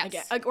term.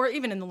 Yes. Or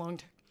even in the long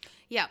term.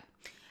 Yeah.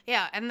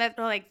 Yeah, and that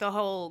like the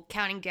whole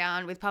counting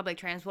down with public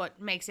transport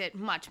makes it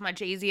much,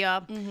 much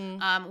easier.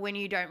 When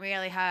you don't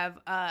really have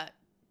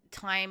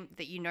time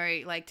that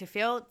like to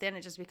fill, then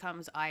it just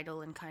becomes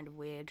idle and kind of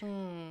weird.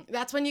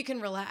 That's when you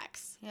can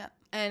relax. Yeah.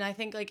 And I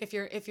think like if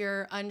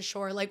you're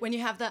unsure, like when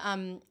you have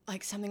the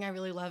like something I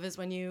really love is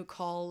when you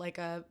call like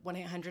a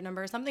 1-800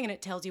 number or something and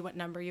it tells you what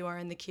number you are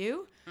in the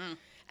queue.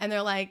 And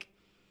they're like,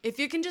 if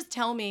you can just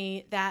tell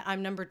me that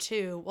I'm number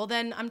 2, well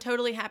then I'm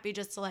totally happy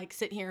just to like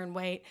sit here and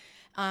wait.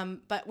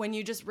 But when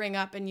you just ring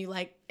up and you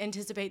like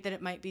anticipate that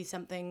it might be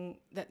something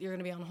that you're going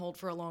to be on hold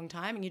for a long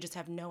time and you just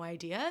have no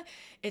idea,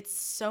 it's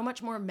so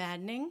much more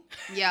maddening.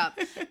 Yeah.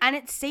 And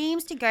it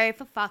seems to go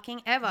for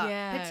fucking ever.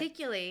 Yeah.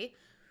 Particularly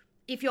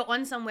if you're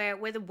on somewhere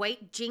where the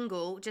wait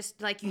jingle,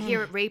 just like you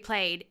hear it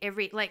replayed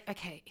every, like,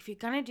 okay, if you're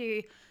going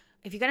to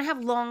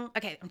have long,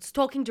 okay, I'm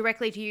talking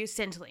directly to you,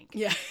 Centrelink.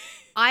 Yeah.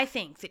 I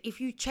think that if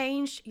you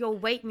change your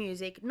wait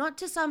music, not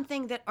to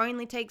something that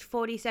only takes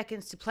 40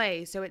 seconds to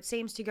play, so it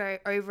seems to go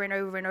over and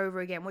over and over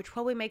again, which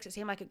probably makes it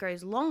seem like it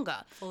goes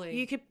longer. Fully.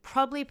 You could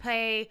probably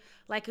play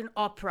like an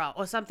opera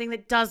or something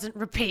that doesn't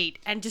repeat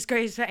and just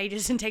goes for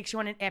ages and takes you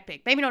on an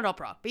epic. Maybe not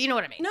opera, but you know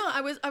what I mean. No,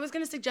 I was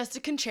going to suggest a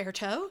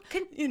concerto,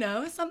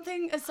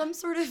 some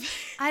sort of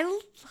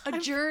a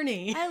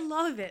journey. I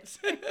love it.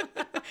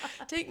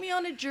 Take me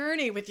on a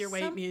journey with your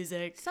wait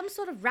music. Some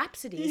sort of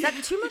rhapsody. Is that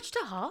too much to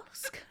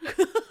ask?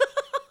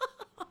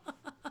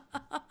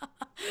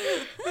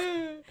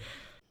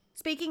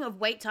 Speaking of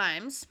wait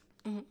times,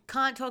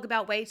 can't talk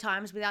about wait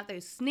times without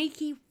those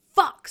sneaky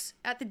fucks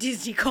at the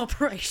Disney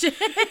Corporation.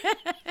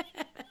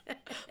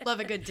 Love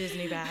a good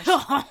Disney bash.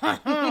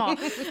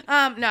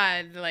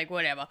 No, like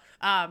whatever.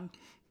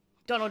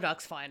 Donald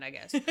Duck's fine, I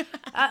guess.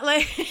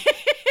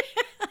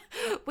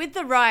 With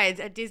the rides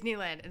at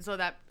Disneyland, and so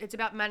that it's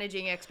about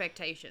managing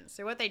expectations.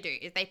 So what they do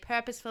is they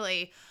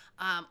purposefully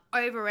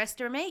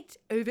overestimate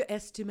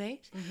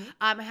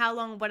how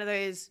long one of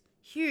those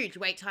huge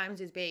wait times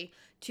is be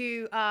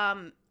to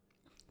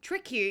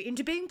trick you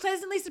into being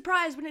pleasantly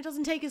surprised when it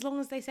doesn't take as long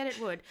as they said it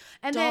would.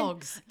 And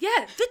Dogs. Then,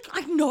 yeah,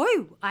 I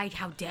know.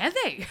 How dare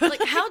they?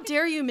 Like, how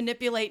dare you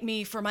manipulate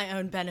me for my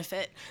own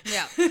benefit?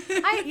 Yeah.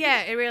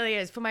 Yeah, it really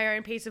is, for my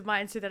own peace of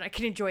mind so that I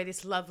can enjoy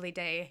this lovely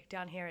day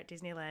down here at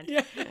Disneyland.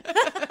 Yeah.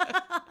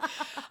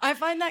 I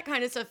find that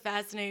kind of stuff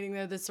fascinating,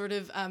 though, the sort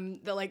of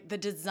the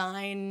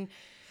design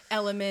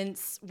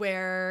elements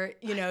where,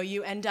 you know,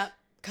 you end up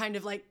kind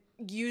of like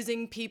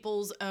using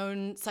people's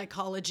own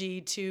psychology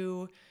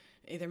to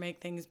either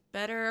make things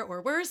better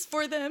or worse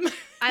for them.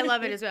 I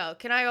love it as well.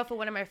 Can I offer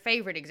one of my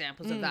favorite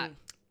examples of that?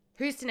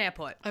 Houston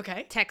Airport.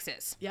 Okay.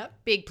 Texas. Yep.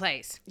 Big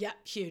place. Yep.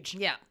 Huge.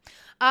 Yeah.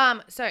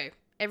 So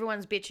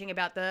everyone's bitching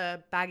about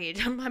the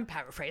baggage. I'm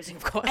paraphrasing,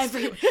 of course.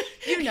 Everyone,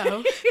 you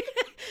know.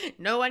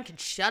 No one can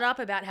shut up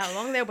about how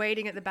long they're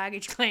waiting at the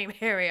baggage claim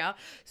area.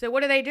 So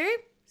what do?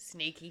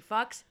 Sneaky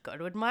fucks. Got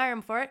to admire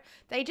them for it.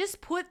 They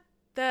just put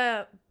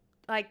the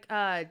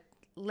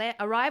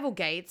arrival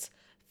gates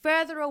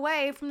further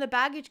away from the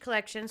baggage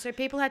collection, so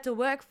people had to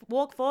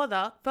walk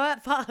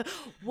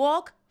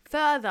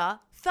further,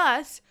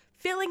 thus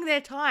filling their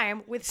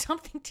time with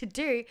something to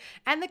do,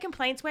 and the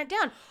complaints went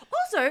down.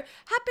 Also,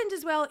 happened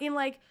as well in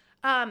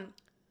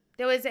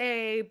there was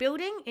a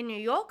building in New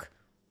York.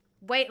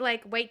 Wait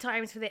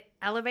times for the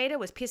elevator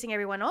was pissing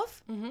everyone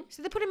off. Mm-hmm.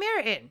 So they put a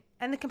mirror in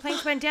and the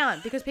complaints went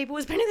down because people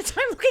were spending the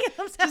time looking at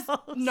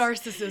themselves.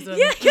 Narcissism.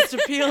 Yeah. Just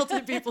appeal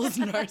to people's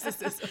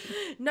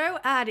narcissism. No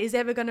ad is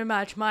ever going to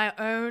match my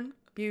own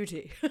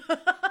beauty.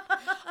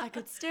 I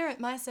could stare at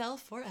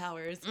myself for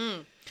hours.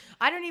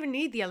 I don't even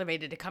need the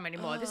elevator to come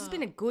anymore. This has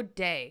been a good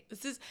day.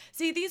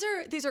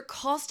 These are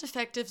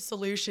cost-effective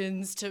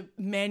solutions to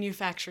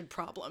manufactured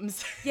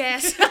problems.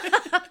 Yes.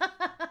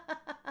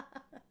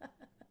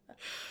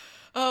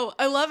 Oh,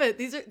 I love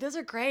it. Those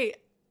are great.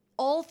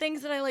 All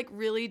things that I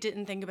really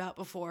didn't think about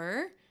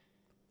before.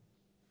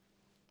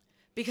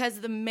 Because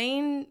the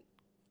main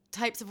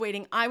types of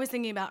waiting I was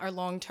thinking about are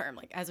long term,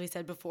 as we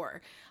said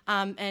before.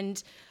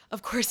 And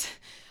of course,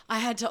 I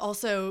had to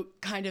also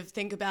kind of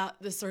think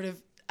about this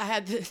I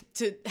had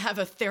to have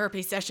a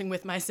therapy session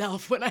with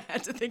myself when I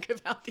had to think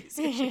about these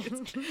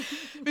issues.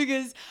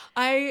 Because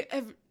I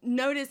have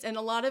noticed, and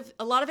a lot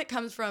of it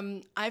comes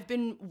from, I've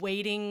been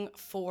waiting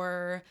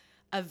for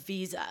a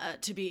visa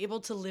to be able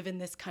to live in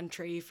this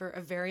country for a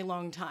very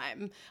long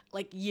time,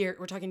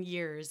 we're talking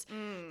years.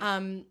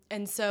 And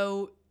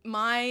so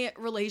my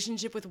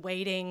relationship with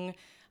waiting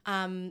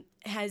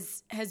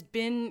has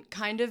been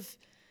kind of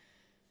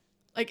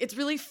it's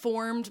really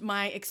formed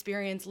my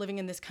experience living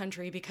in this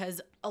country, because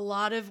a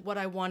lot of what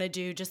I want to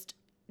do just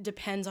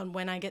depends on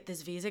when I get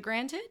this visa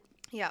granted.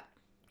 Yeah.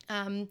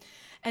 And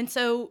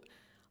so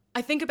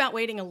I think about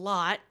waiting a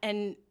lot,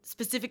 and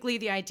specifically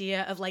the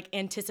idea of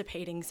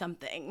anticipating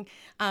something.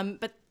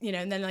 But,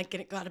 and then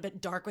it got a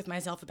bit dark with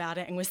myself about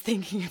it, and was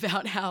thinking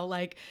about how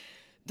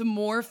the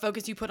more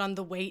focus you put on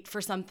the wait for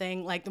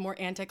something, the more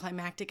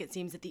anticlimactic it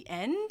seems at the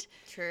end.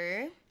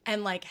 True.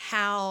 And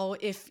how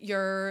if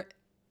you're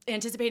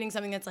anticipating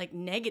something that's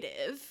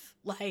negative,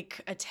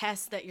 like a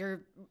test that you're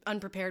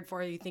unprepared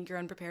for, you think you're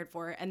unprepared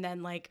for, and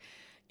then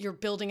you're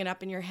building it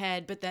up in your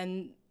head, but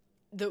then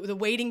the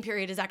waiting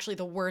period is actually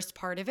the worst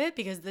part of it,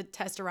 because the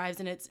test arrives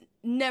and it's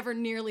never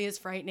nearly as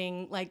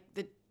frightening.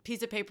 The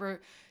piece of paper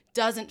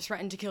doesn't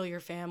threaten to kill your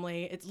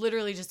family. It's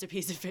literally just a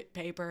piece of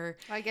paper.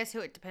 I guess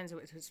it depends who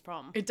it's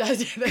from. It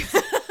does.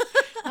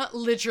 Not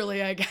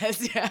literally, I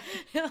guess. Yeah.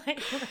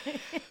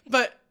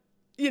 But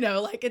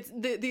it's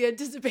the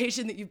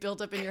anticipation that you've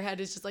built up in your head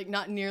is just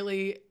not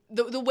nearly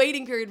the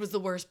waiting period was the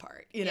worst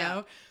part, you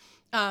know?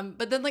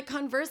 But then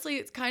conversely,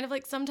 it's kind of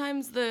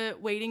sometimes the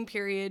waiting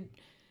period,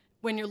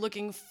 when you're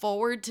looking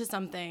forward to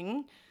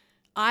something,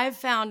 I've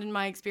found in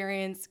my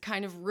experience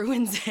kind of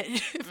ruins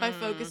it if I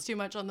focus too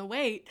much on the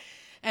wait.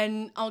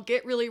 And I'll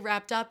get really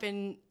wrapped up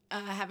in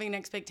having an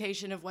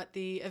expectation of what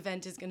the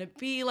event is going to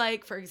be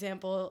like. For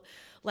example,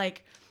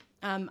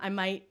 I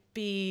might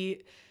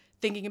be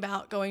thinking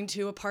about going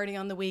to a party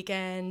on the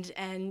weekend,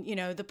 and,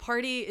 the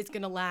party is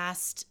going to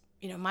last,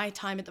 my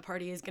time at the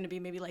party is going to be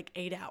maybe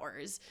 8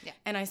 hours. Yeah.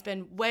 And I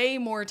spend way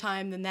more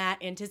time than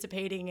that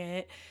anticipating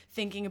it,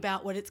 thinking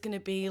about what it's going to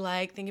be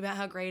like, thinking about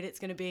how great it's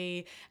going to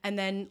be. And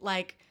then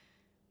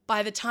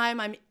by the time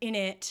I'm in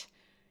it,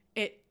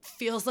 it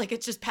feels like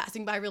it's just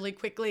passing by really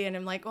quickly. And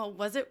I'm well,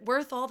 was it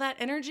worth all that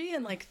energy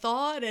and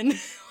thought? And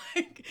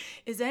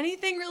is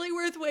anything really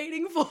worth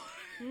waiting for?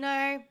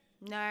 No.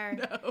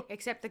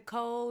 Except the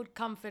cold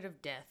comfort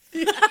of death.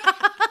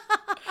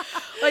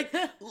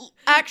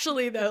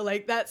 Actually though,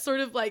 that's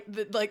sort of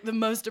the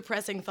most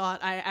depressing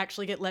thought I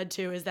actually get led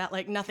to, is that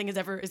nothing is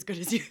ever as good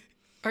as you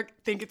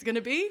think it's gonna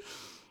be.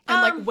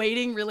 And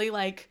waiting really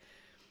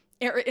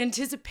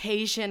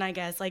anticipation, I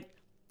guess,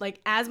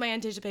 as my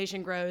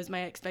anticipation grows,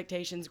 my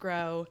expectations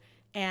grow,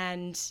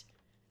 and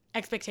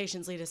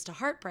expectations lead us to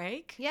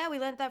heartbreak. Yeah, we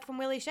learned that from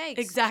Willie Shakes.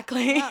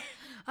 Exactly. Yeah,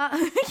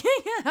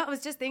 I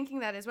was just thinking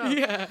that as well.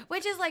 Yeah.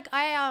 Which is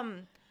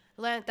I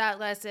learned that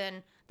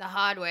lesson the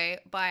hard way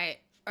by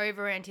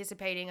over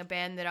anticipating a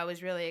band that I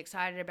was really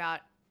excited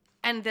about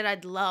and that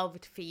I'd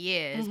loved for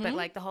years, but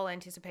like the whole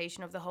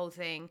anticipation of the whole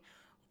thing,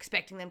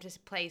 expecting them to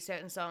play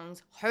certain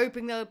songs,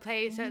 hoping they would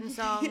play certain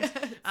songs,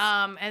 Yes.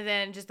 and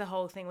then just the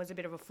whole thing was a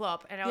bit of a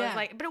flop. And I was Yeah.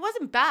 like, but it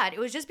wasn't bad. It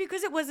was just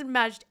because it wasn't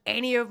matched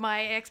any of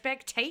my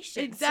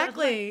expectations.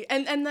 Exactly.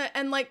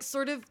 And like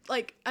sort of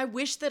like I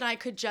wish that I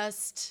could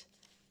just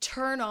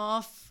turn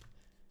off,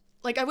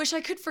 like I wish I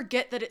could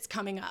forget that it's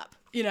coming up.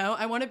 You know,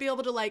 I want to be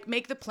able to like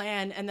make the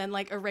plan and then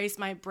like erase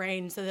my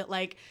brain so that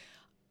like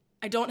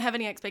I don't have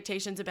any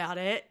expectations about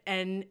it,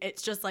 and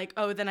it's just like,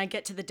 oh, then I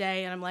get to the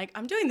day and I'm like,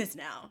 I'm doing this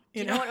now.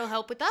 You know what will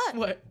help with that?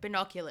 What?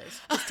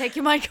 Binoculars. Just take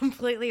your mind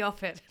completely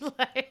off it.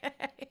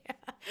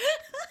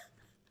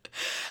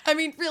 I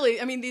mean, really,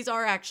 I mean, these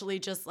are actually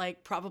just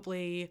like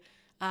probably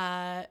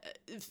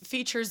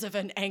features of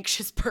an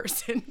anxious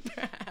person.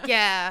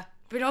 Yeah.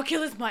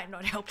 Binoculars might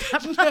not help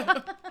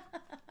that.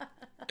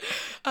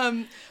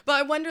 But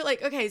I wonder,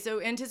 like, okay,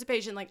 so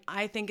anticipation, like,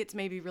 I think it's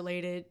maybe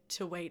related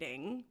to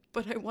waiting,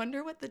 but I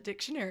wonder what the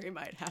dictionary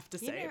might have to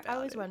say about I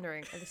was it.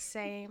 wondering the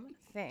same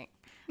thing.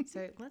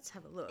 So let's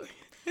have a look.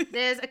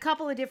 There's a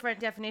couple of different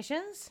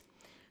definitions.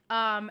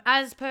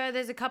 As per,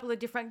 there's a couple of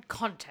different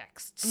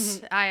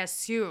contexts, I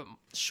assume.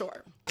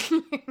 Sure.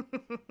 So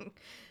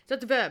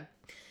it's a verb.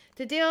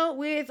 To deal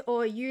with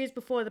or use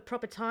before the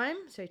proper time,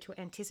 so to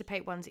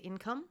anticipate one's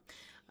income.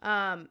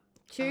 To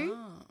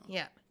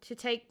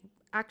take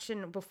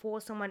action before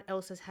someone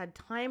else has had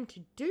time to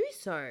do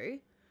so.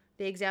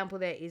 The example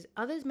there is,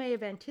 others may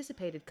have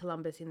anticipated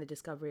Columbus in the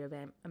discovery of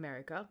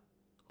America.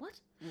 What?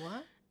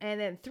 What?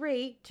 And then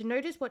 3, to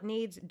notice what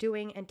needs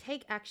doing and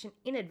take action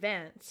in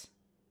advance.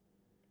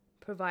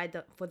 Provide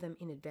for them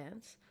in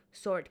advance.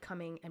 Saw it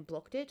coming and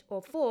blocked it.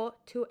 Or 4,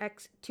 to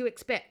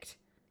expect,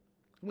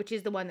 which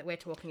is the one that we're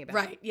talking about.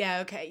 Right. Yeah.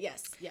 Okay.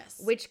 Yes.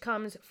 Yes. Which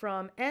comes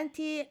from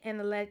ante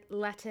and the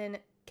Latin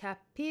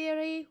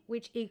capere,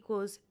 which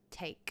equals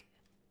take.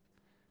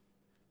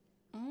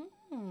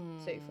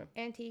 So from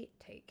ante,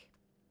 take.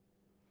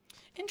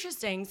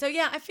 Interesting. So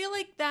yeah, I feel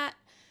like that.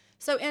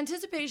 So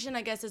anticipation,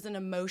 I guess, is an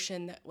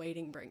emotion that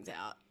waiting brings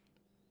out.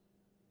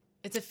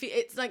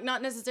 It's like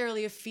not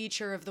necessarily a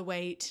feature of the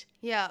wait.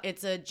 Yeah.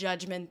 It's a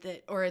judgment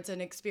that, or it's an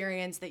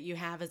experience that you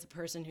have as a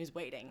person who's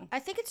waiting. I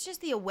think it's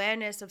just the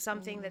awareness of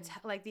something that's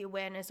like the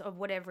awareness of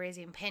whatever is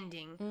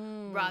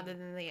impending rather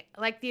than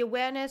the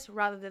awareness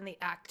rather than the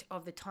act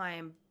of the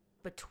time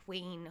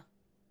between.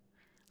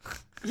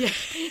 Yeah.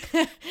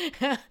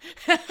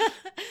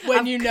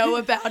 When you know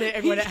about it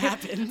and when it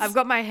happens. I've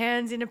got my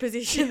hands in a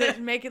position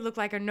that make it look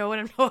like I know what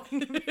I'm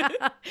talking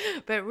about.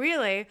 But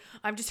really,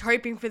 I'm just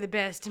hoping for the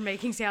best and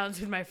making sounds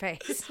with my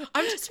face.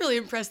 I'm just really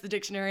impressed the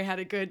dictionary had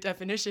a good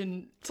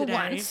definition today.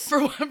 once.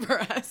 For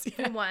us.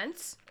 Yeah. For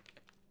once.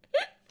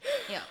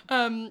 Yeah.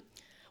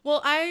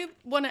 Well, I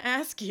want to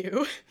ask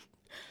you,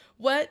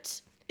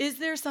 is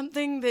there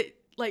something that,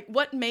 like,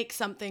 what makes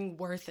something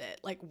worth it,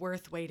 like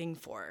worth waiting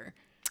for?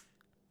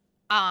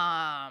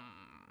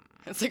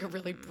 It's like a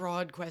really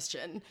broad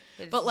question,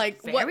 but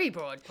like very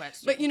broad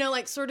question. But you know,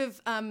 like sort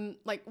of,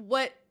 like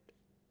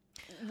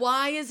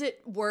why is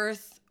it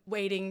worth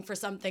waiting for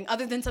something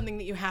other than something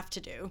that you have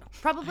to do?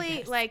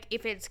 Probably like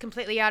if it's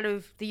completely out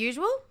of the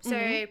usual.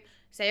 So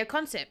say a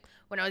concert.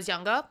 When I was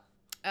younger,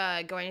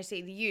 going to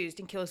see The Used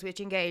and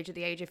Killswitch Engage at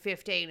the age of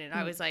 15, and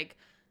I was like,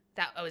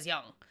 I was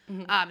young.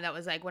 That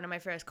was like one of my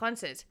first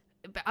concerts.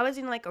 But I was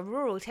in like a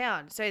rural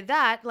town, so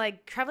that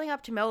like traveling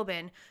up to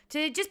Melbourne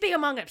to just be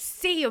among a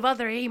sea of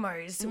other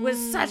emos was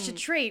such a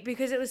treat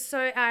because it was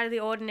so out of the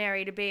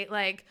ordinary to be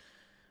like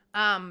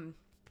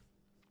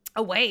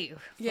away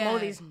from all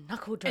these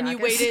knuckle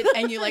draggers.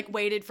 And you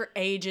waited for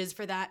ages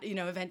for that, you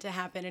know, event to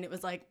happen, and it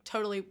was like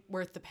totally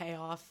worth the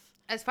payoff.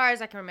 As far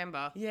as I can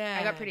remember. Yeah.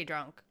 I got pretty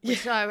drunk.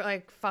 Which I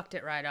like fucked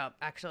it right up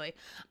actually.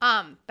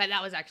 But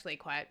that was actually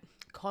quite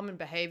common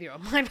behavior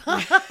on my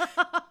part.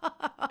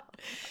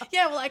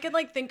 Yeah, well, I could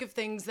like think of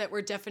things that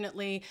were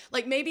definitely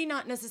like maybe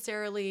not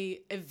necessarily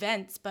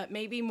events, but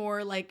maybe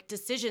more like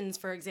decisions,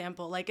 for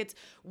example. Like it's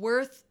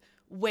worth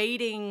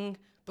waiting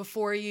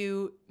before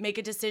you make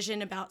a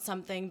decision about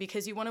something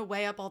because you want to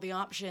weigh up all the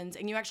options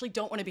and you actually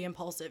don't want to be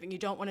impulsive and you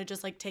don't want to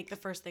just like take the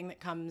first thing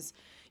that comes,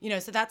 you know,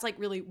 so that's like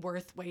really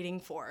worth waiting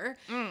for.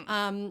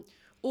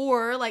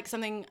 Or like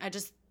something I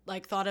just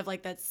like thought of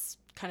like that's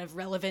kind of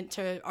relevant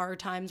to our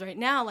times right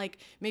now, like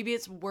maybe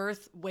it's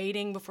worth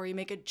waiting before you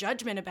make a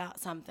judgment about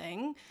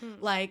something.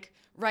 Like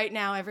right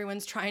now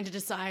everyone's trying to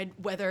decide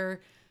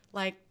whether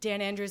like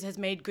Dan Andrews has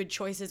made good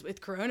choices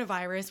with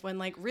coronavirus when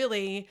like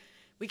really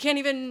we can't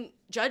even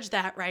judge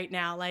that right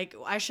now. Like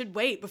I should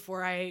wait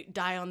before I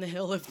die on the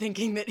hill of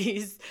thinking that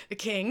he's a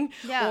king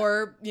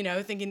or, you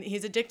know, thinking that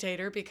he's a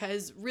dictator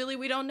because really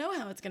we don't know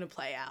how it's going to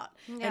play out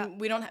and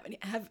we don't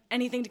have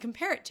anything to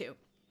compare it to.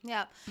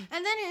 Yeah.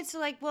 And then it's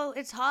like, well,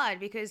 it's hard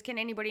because can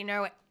anybody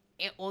know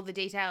all the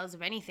details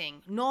of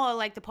anything, nor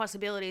like the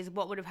possibilities of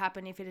what would have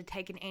happened if it had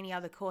taken any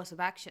other course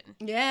of action.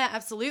 Yeah,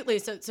 absolutely.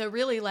 So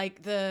really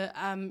like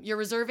you're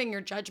reserving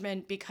your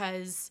judgment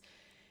because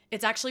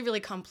it's actually really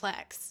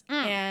complex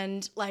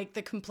and like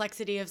the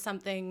complexity of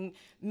something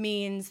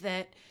means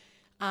that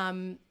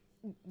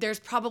there's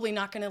probably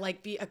not going to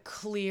like be a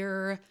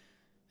clear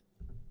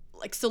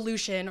like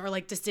solution or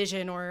like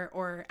decision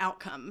or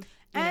outcome,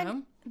 you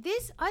know?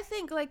 This, I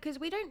think, like, because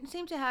we don't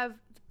seem to have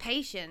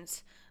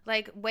patience.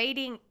 Like,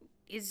 waiting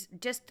is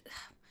just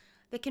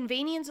the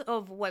convenience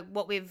of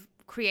what we've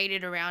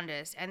created around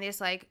us, and this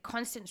like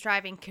constant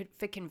striving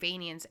for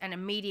convenience and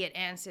immediate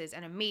answers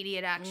and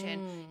immediate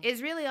action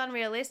is really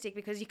unrealistic,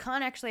 because you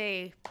can't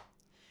actually.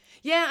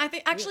 Yeah, I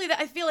think actually that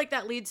I feel like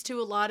that leads to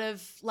a lot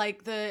of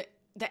like the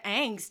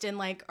angst in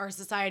like our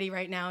society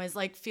right now, is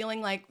like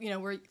feeling like, you know,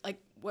 we're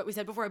like what we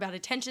said before about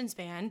attention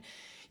span.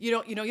 You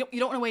don't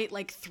want to wait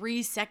like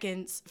 3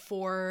 seconds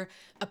for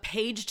a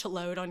page to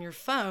load on your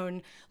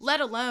phone, let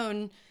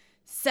alone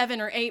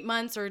 7 or 8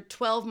 months or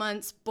 12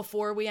 months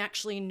before we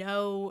actually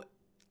know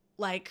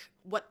like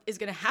what is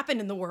going to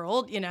happen in the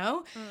world, you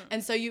know?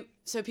 And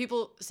so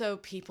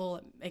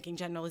people making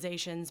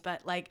generalizations,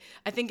 but like,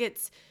 I think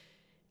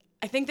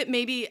that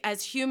maybe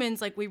as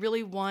humans, like we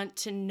really want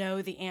to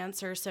know the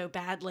answer so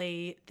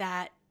badly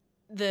that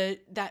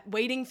that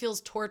waiting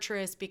feels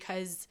torturous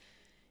because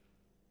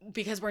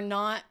we're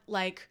not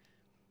like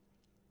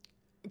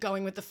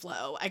going with the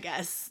flow, I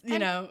guess, you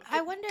know.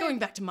 I wonder, going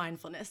back to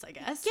mindfulness, I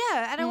guess.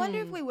 Yeah, and I wonder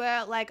if we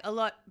were like a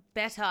lot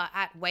better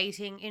at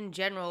waiting in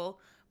general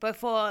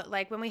before,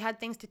 like when we had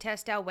things to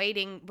test our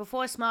waiting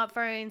before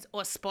smartphones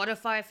or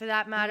Spotify for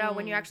that matter,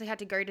 when you actually had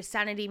to go to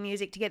Sanity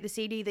Music to get the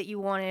CD that you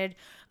wanted,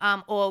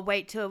 or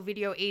wait till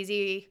Video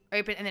Easy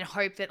open and then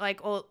hope that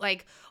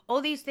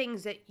all these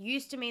things that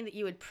used to mean that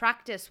you would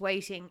practice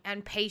waiting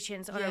and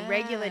patience on a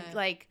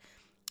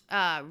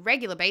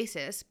regular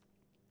basis,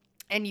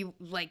 and you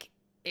like,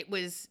 it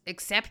was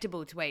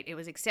acceptable to wait. It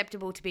was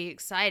acceptable to be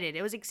excited.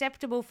 It was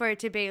acceptable for it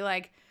to be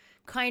like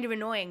kind of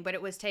annoying, but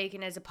it was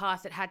taken as a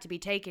path that had to be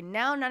taken.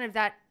 Now none of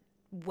that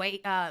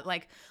weight,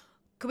 like,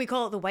 could we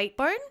call it the weight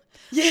bone?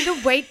 Yeah.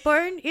 The weight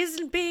bone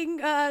isn't being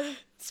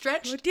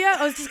stretched. Yeah,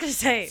 I was just gonna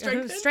say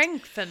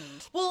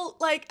strengthened. Well,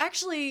 like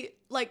actually,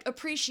 like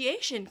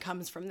appreciation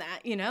comes from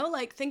that, you know.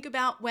 Like think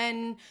about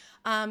when,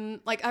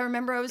 like I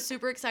remember I was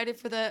super excited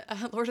for the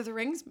Lord of the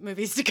Rings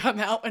movies to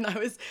come out when I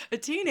was a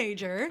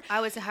teenager.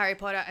 I was a Harry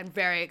Potter and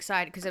very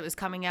excited because it was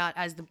coming out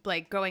as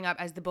growing up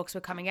as the books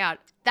were coming out.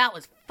 That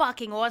was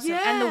fucking awesome,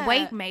 and the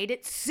wait made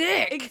it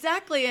sick.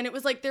 Exactly, and it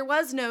was like there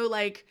was no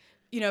like,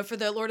 you know, for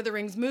the Lord of the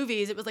Rings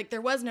movies, it was like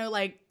there was no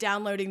like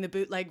downloading the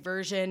bootleg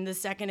version the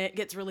second it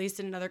gets released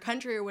in another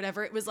country or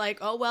whatever. It was like,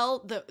 oh,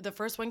 well, the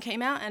first one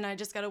came out and I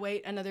just got to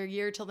wait another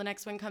year till the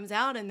next one comes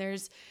out. And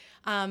there's,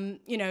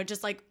 you know,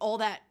 just like all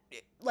that,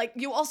 like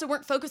you also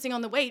weren't focusing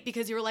on the wait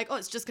because you were like, oh,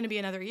 it's just going to be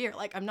another year.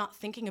 Like I'm not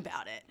thinking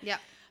about it. Yeah.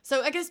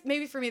 So I guess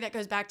maybe for me that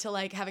goes back to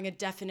like having a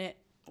definite,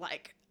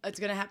 like, it's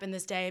going to happen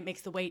this day. It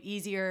makes the wait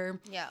easier.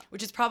 Yeah.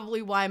 Which is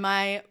probably why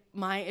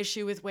my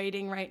issue with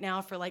waiting right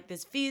now for like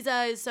this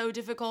visa is so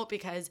difficult,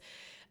 because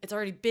it's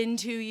already been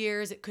 2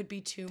 years. It could be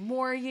 2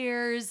 more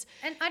years.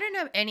 And I don't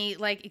have any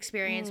like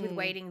experience with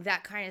waiting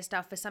that kind of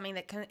stuff for something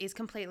that is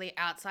completely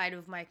outside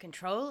of my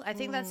control. I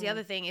think that's the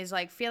other thing, is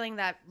like feeling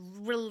that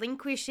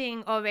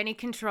relinquishing of any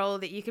control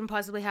that you can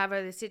possibly have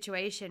over the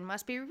situation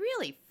must be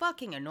really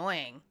fucking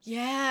annoying.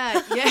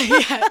 Yeah,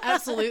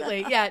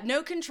 absolutely. Yeah,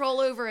 no control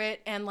over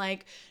it, and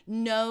like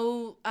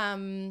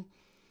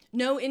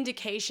no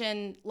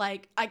indication,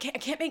 like I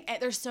can't make,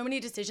 there's so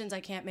many decisions I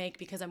can't make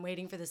because I'm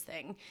waiting for this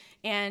thing.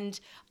 And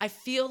I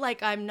feel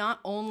like I'm not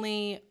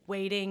only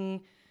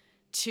waiting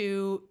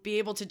to be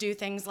able to do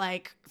things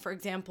like, for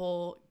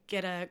example,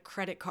 get a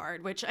credit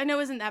card, which I know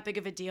isn't that big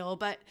of a deal,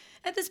 but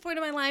at this point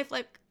in my life,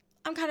 like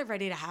I'm kind of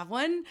ready to have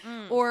one,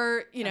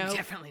 or, you know. I'm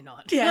definitely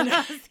not. Yeah, no. I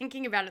was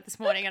thinking about it this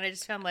morning, and I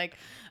just found I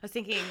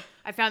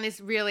found this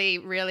really,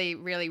 really,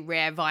 really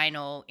rare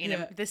vinyl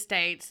in the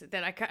States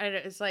that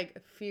it's like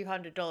a few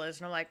 $100s,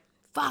 and I'm like,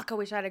 fuck, I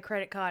wish I had a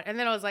credit card. And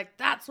then I was like,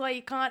 that's why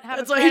you can't have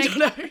a credit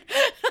card.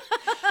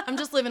 I'm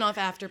just living off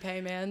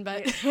Afterpay, man,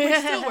 but it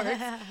still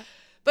works.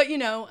 But, you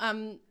know,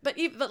 but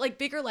like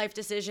bigger life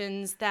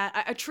decisions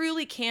that I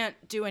truly can't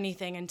do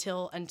anything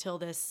until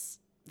this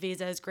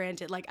visa is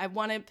granted. Like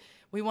my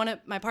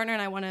partner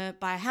and I want to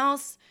buy a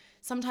house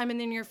sometime in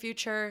the near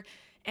future.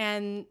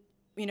 And,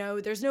 you know,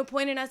 there's no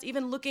point in us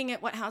even looking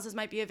at what houses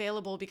might be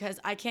available because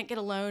I can't get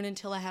a loan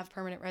until I have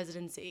permanent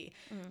residency,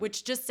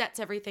 which just sets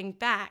everything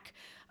back.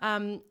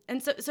 And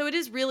so it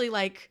is really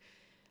like,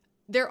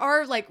 there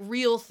are like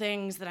real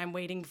things that I'm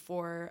waiting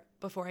for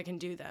before I can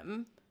do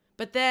them.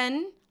 But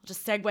then I'll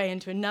just segue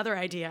into another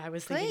idea I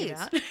was thinking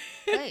about.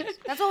 Please.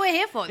 That's what we're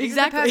here for. This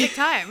Exactly. is the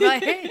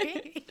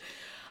perfect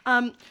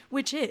time.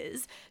 Which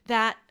is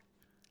that,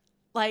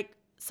 like,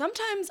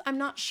 sometimes I'm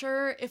not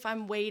sure if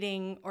I'm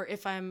waiting or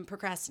if I'm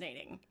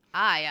procrastinating.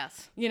 Ah,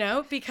 yes. You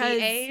know, because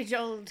the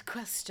age-old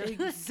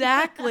question.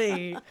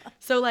 Exactly.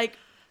 So, like,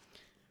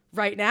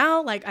 right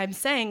now, like, I'm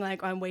saying,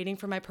 like, I'm waiting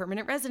for my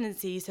permanent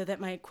residency so that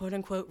my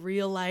quote-unquote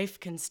real life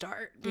can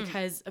start,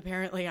 because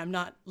apparently I'm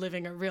not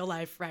living a real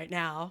life right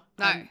now.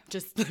 No. I'm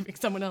just living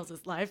someone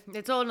else's life.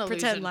 It's all an illusion.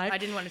 Pretend life. I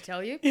didn't want to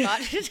tell you,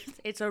 but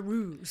it's a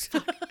ruse.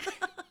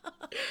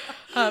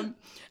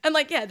 And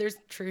like, yeah, there's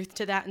truth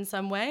to that in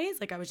some ways.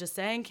 Like I was just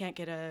saying, can't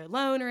get a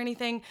loan or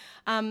anything.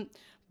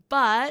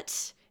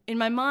 But in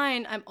my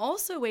mind, I'm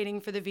also waiting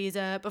for the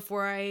visa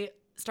before I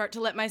start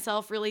to let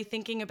myself really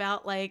thinking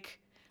about like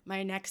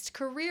my next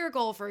career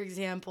goal, for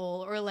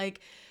example, or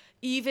like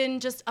even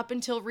just up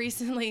until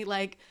recently,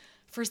 like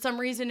for some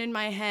reason in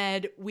my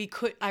head,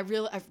 I've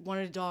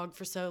wanted a dog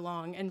for so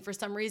long. And for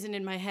some reason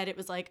in my head, it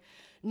was like,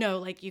 no,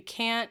 like you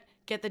can't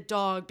get the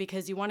dog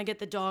because you want to get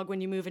the dog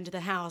when you move into the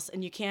house,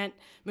 and you can't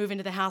move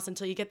into the house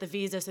until you get the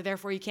visa, so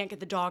therefore you can't get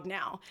the dog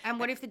now. And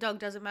what if the dog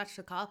doesn't match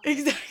the carpet?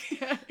 Exactly.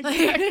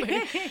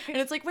 Exactly. And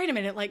it's like, wait a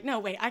minute, like, no,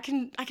 wait, I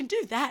can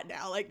do that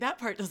now. Like that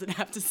part doesn't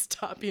have to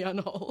stop me on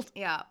hold.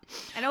 Yeah.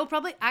 And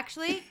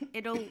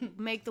it'll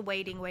make the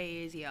waiting way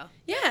easier.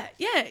 Yeah.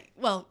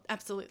 Well,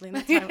 absolutely. And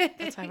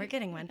that's why we're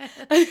getting one.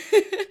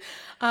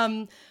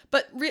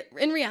 But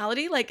in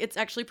reality, like it's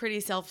actually pretty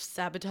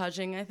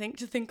self-sabotaging, I think,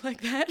 to think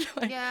like that.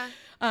 Like, yeah.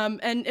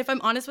 And if I'm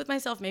honest with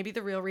myself, maybe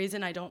the real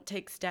reason I don't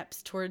take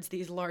steps towards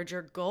these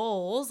larger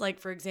goals, like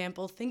for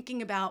example,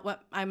 thinking about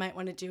what I might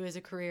want to do as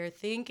a career,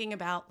 thinking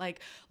about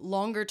like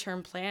longer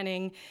term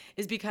planning,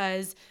 is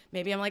because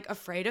maybe I'm like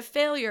afraid of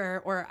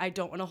failure, or I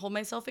don't want to hold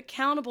myself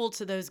accountable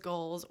to those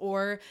goals,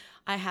 or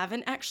I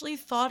haven't actually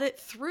thought it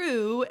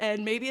through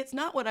and maybe it's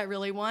not what I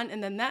really want.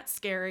 And then that's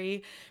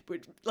scary,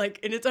 but like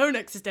in its own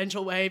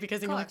existential way,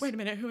 because you're like, wait a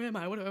minute, who am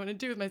I? What do I want to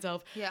do with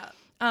myself? Yeah.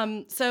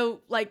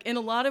 So like in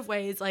a lot of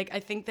ways, like I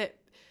think that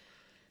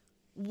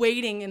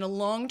waiting in a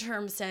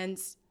long-term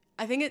sense,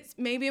 I think it's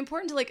maybe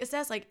important to like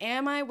assess, like,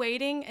 am I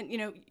waiting? And,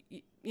 you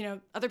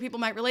know, other people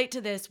might relate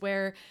to this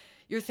where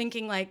you're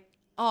thinking like,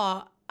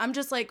 oh, I'm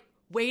just like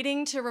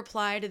waiting to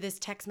reply to this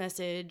text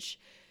message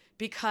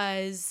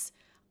because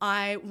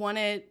I want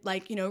to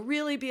like, you know,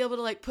 really be able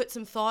to like put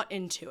some thought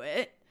into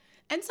it.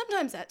 And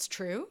sometimes that's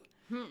true.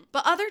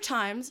 But other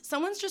times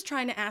someone's just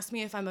trying to ask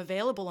me if I'm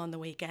available on the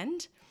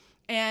weekend.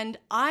 And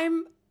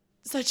I'm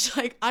such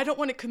like, I don't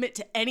want to commit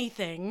to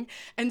anything.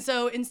 And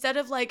so instead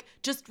of like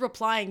just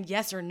replying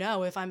yes or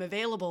no if I'm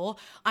available,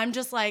 I'm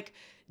just like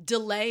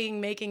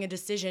delaying making a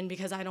decision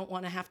because I don't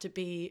want to have to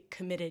be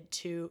committed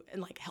to and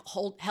like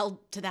held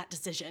to that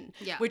decision.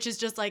 Yeah. Which is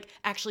just like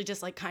actually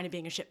just like kind of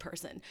being a shit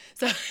person.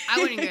 So I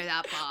wouldn't go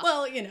that far.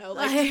 Well, you know,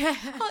 like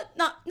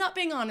not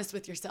being honest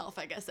with yourself,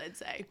 I guess I'd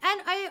say.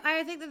 And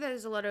I think that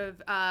there's a lot of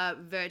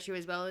virtue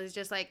as well, is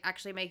just like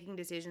actually making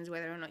decisions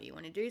whether or not you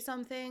want to do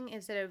something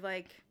instead of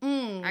like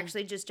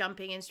actually just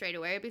jumping in straight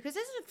away, because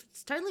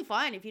it's totally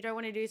fine if you don't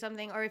want to do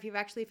something, or if you've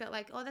actually felt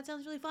like, oh, that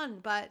sounds really fun,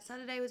 but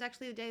Saturday was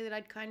actually the day that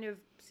I'd kind of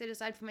set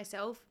aside for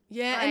myself.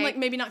 Yeah, and like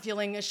maybe not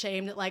feeling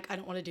ashamed that like I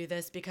don't want to do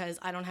this because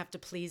I don't have to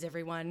please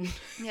everyone.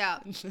 Yeah.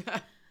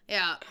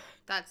 Yeah,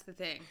 that's the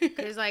thing.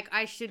 Because like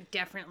I should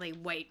definitely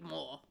wait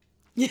more.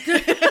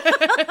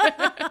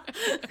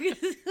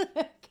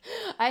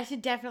 I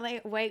should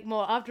definitely wait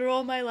more after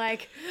all my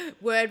like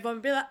word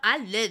vomit. Like, I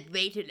love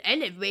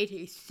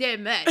waiting so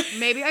much.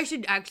 Maybe I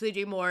should actually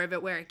do more of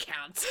it where it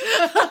counts.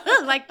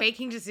 Like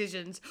making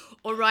decisions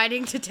or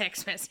writing to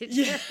text messages.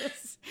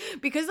 Yes.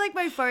 Because like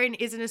my phone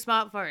isn't a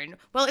smartphone.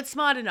 Well, it's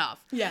smart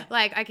enough. Yeah.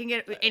 Like I can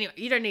get anyway,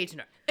 you don't need to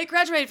know. It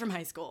graduated from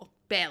high school.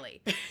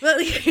 Barely.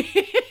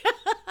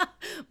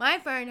 My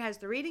phone has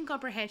the reading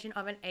comprehension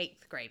of an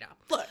 8th grader.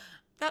 Look,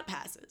 that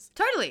passes.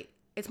 Totally.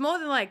 It's more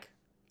than like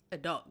a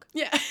dog.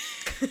 Yeah.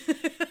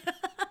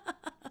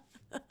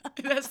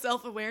 That's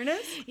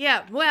self-awareness?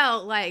 Yeah.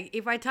 Well, like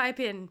if I type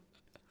in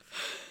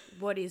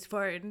what is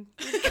phone,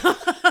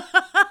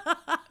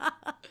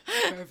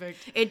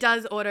 perfect. It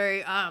does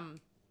auto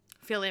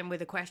fill in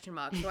with a question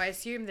mark. So I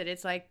assume that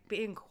it's like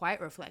being quite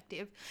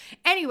reflective.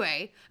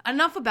 Anyway,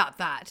 enough about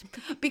that.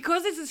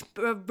 Because this is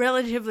a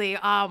relatively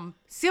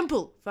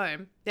simple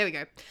phone. There we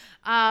go.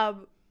 I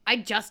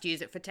just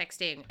use it for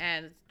texting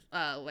and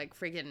like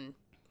friggin'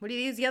 what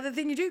is the other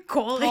thing you do?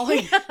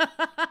 Calling.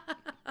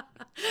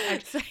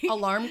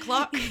 Alarm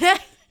clock.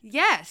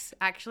 Yes,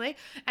 actually.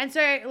 And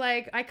so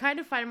like I kind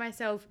of find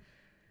myself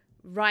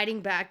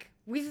writing back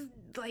with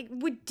like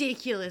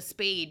ridiculous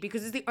speed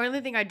because it's the only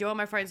thing I do on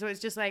my phone. So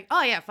it's just like,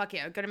 oh yeah, fuck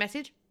yeah, I've got a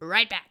message,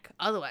 right back.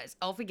 Otherwise,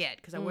 I'll forget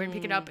because I won't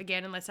pick it up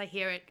again unless I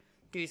hear it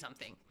do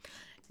something.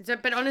 So,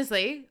 but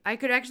honestly, I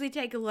could actually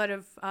take a lot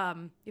of,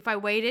 if I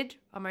waited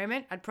a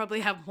moment, I'd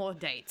probably have more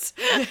dates.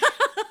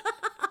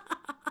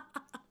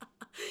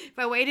 If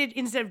I waited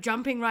instead of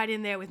jumping right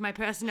in there with my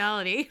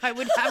personality, I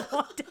would have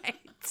more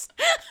dates.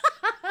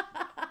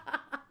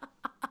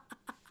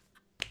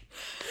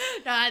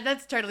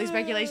 That's totally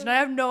speculation. I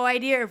have no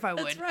idea if I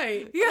would. That's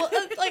right. Yeah.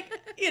 Well, like,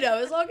 you know,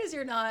 as long as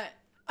you're not,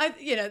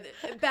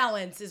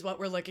 balance is what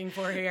we're looking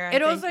for here.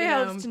 It also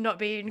helps to not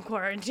be in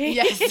quarantine.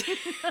 Yes.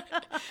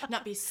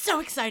 Not be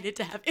so excited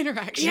to have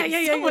interaction.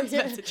 Yeah. Someone's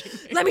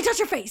messaging me. Let me touch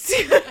your face.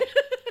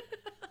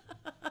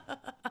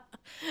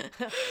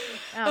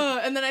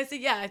 And then I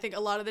say, I think a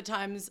lot of the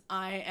times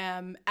I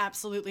am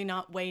absolutely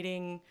not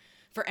waiting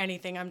for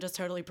anything. I'm just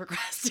totally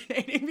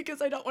procrastinating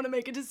because I don't want to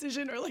make a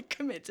decision or like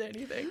commit to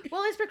anything.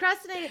 Well, let's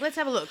procrastinate. Let's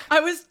have a look. I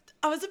was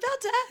I was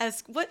about to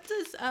ask, what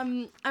does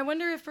I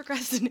wonder if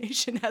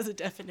procrastination has a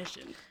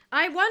definition.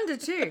 I wonder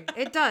too.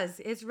 It does.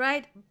 It's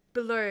right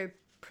below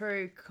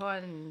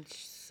proconsul.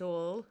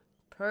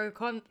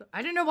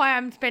 I don't know why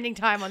I'm spending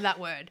time on that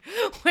word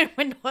when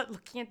we're not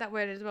looking at that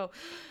word as well.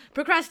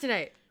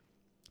 Procrastinate.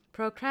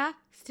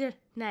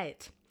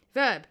 Procrastinate.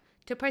 Verb.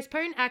 To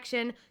postpone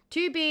action.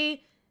 To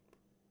be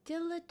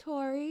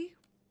dilatory.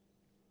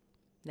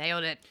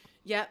 Nailed it.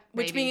 Yep,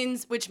 which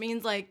means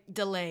like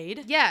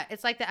delayed. Yeah,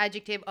 it's like the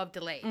adjective of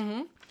delayed.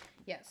 Mm-hmm.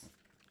 Yes.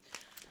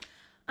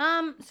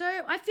 So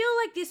I feel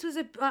like this was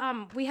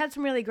we had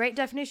some really great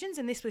definitions,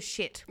 and this was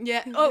shit.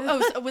 Yeah.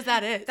 So was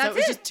that it? That's so it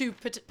was it. just to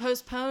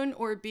postpone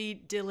or be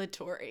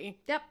dilatory.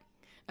 Yep.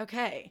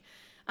 Okay.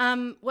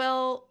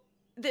 Well,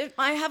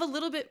 I have a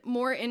little bit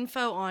more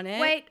info on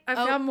it. Wait, I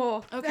found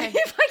more. Okay.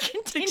 If I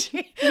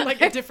continue. Like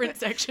a different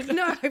section.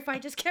 No, if I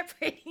just kept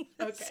reading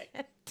the Okay.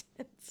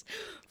 sentence.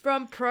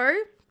 From pro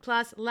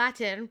plus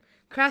Latin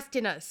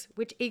crastinus,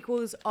 which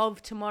equals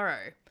of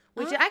tomorrow,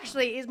 which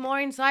actually is more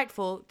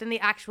insightful than the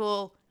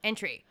actual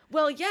entry.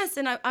 Well, yes,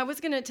 and I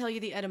was going to tell you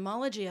the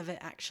etymology of it,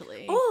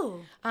 actually. Oh.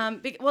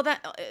 Well,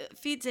 that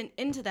feeds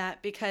into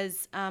that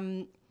because,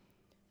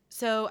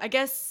 so I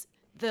guess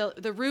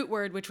the root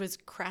word, which was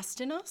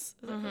crastinos,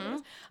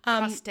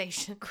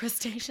 Crustacean.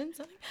 crustacean,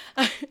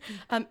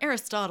 something.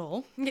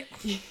 Aristotle Yeah.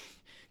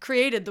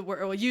 created the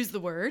word, or used the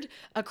word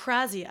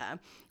akrasia,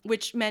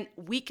 which meant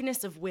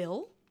weakness of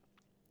will,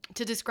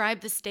 to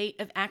describe the state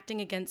of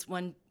acting against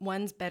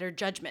one's better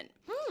judgment.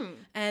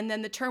 And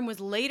then the term was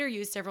later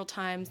used several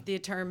times. The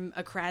term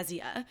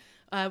akrasia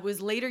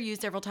was later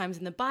used several times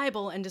in the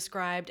Bible and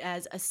described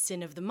as a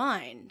sin of the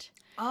mind.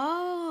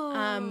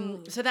 Oh.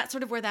 So that's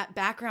sort of where that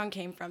background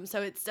came from.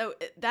 So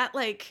that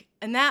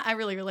I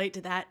really relate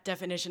to that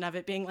definition of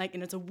it being like,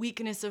 and it's a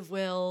weakness of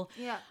will.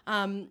 Yeah.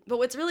 But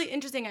what's really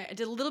interesting, I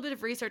did a little bit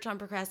of research on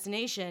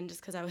procrastination just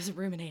because I was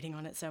ruminating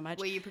on it so much.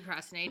 Were you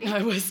procrastinating?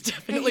 I was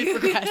definitely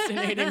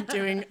procrastinating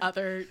doing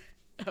other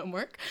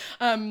homework.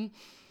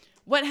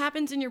 What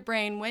happens in your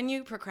brain when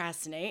you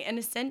procrastinate, and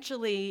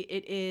essentially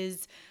it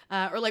is,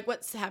 or like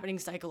what's happening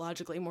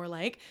psychologically more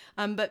like,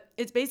 but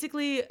it's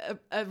basically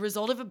a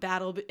result of a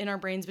battle in our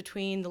brains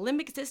between the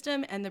limbic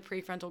system and the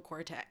prefrontal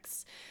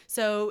cortex.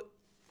 So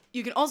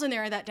you can also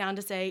narrow that down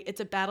to say it's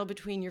a battle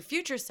between your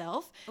future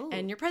self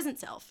and your present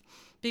self,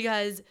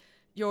 because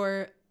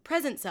your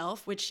present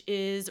self, which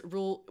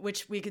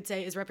we could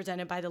say is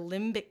represented by the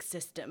limbic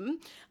system,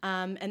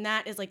 and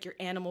that is like your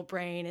animal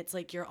brain. It's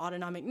like your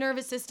autonomic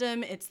nervous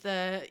system. It's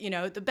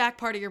the back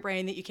part of your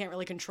brain that you can't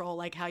really control,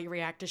 like how you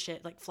react to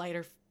shit, like flight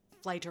or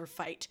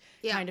fight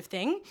kind of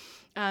thing.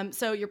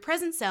 So your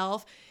present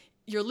self,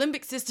 your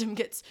limbic system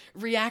gets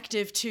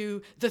reactive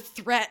to the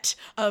threat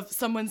of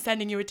someone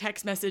sending you a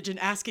text message and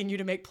asking you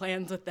to make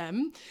plans with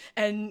them.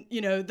 And,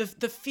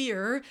 the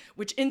fear,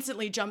 which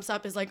instantly jumps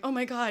up, is like, oh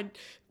my God,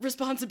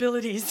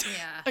 responsibilities,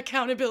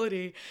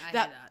 accountability.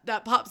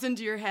 That pops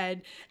into your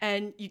head,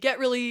 and you get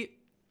really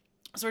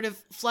sort of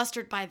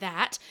flustered by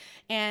that.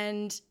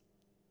 And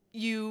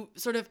you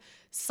sort of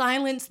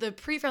silence the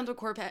prefrontal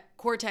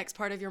cortex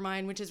part of your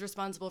mind, which is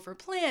responsible for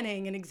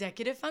planning and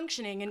executive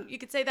functioning. And you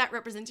could say that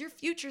represents your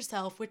future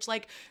self, which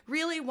like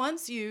really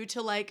wants you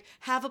to like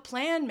have a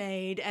plan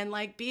made and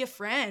like be a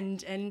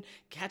friend and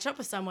catch up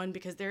with someone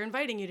because they're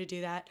inviting you to do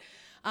that.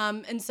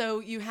 And so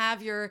you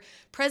have your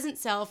present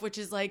self, which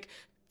is like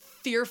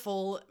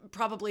fearful,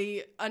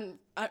 probably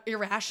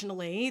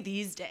irrationally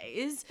these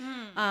days,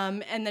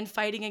 and then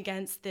fighting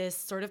against this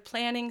sort of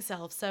planning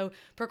self. So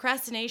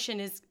procrastination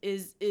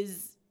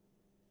is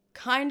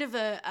kind of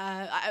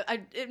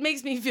it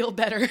makes me feel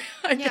better,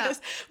 I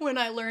guess, when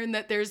I learn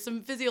that there's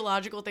some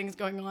physiological things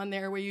going on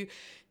there where you,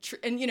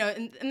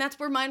 and that's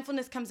where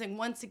mindfulness comes in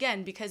once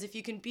again, because if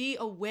you can be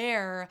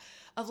aware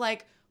of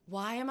like,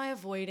 why am I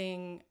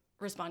avoiding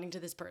responding to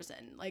this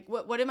person? Like,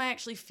 what am I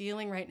actually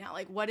feeling right now?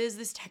 Like, why is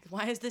this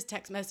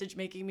text message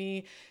making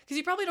me, because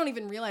you probably don't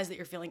even realize that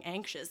you're feeling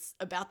anxious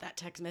about that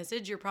text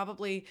message. You're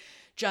probably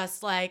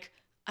just like,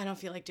 I don't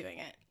feel like doing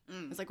it.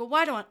 It's like, well,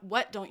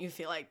 what don't you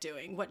feel like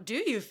doing? What do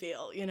you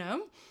feel,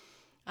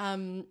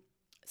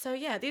 So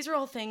yeah, these are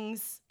all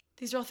things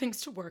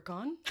to work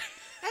on.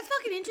 That's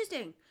fucking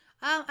interesting.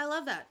 I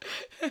love that.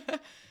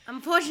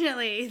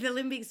 Unfortunately, the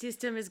limbic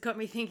system has got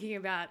me thinking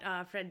about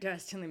Fred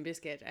Durst and Limp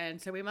Bizkit, and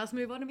so we must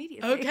move on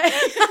immediately. Okay.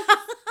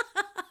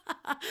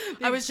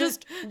 I was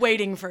just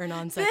waiting for a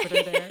non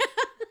sequitur there.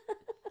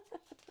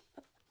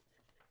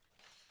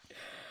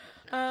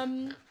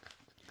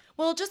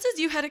 Well, just as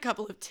you had a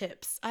couple of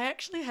tips, I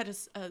actually had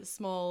a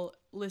small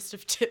list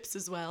of tips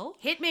as well.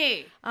 Hit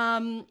me.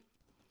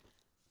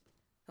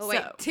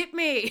 Tip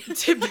me.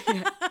 Tip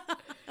me.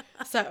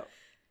 So,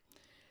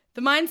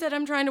 the mindset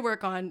I'm trying to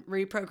work on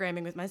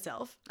reprogramming with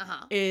myself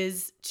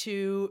is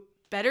to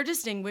better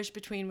distinguish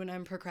between when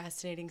I'm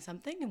procrastinating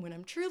something and when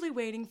I'm truly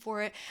waiting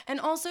for it,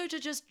 and also to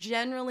just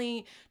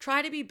generally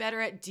try to be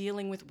better at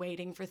dealing with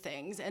waiting for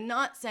things and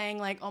not saying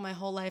like, oh, my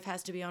whole life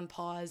has to be on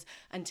pause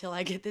until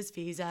I get this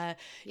visa,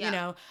 you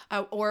know,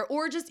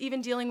 or just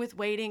even dealing with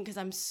waiting because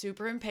I'm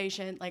super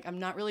impatient. Like I'm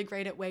not really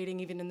great at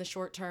waiting even in the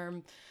short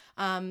term.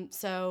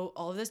 So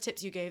all of those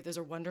tips you gave, those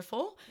are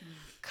wonderful.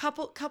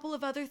 Couple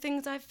of other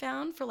things I've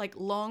found for like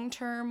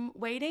long-term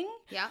waiting.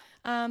 Yeah.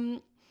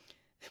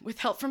 With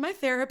help from my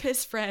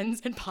therapist friends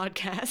and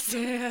podcasts,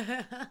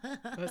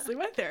 mostly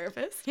my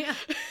therapist,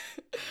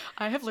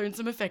 I have learned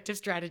some effective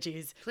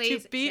strategies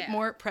to be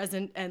more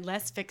present and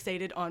less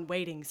fixated on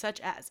waiting, such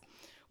as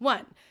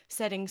 1,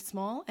 setting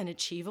small and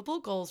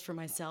achievable goals for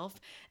myself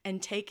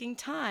and taking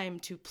time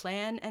to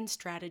plan and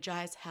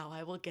strategize how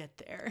I will get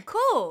there.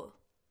 Cool.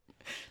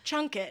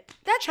 Chunk it.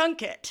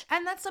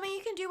 And that's something you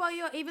can do while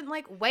you're even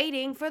like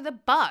waiting for the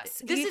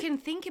bus. You can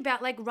think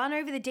about like run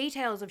over the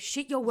details of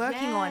shit you're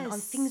working on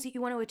things that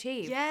you want to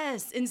achieve.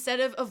 Yes, instead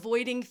of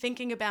avoiding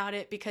thinking about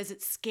it because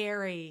it's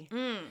scary.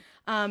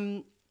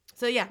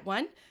 So yeah,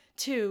 1.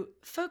 2,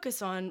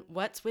 focus on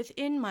what's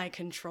within my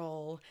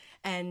control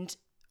and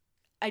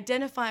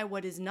identify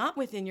what is not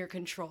within your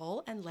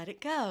control and let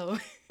it go.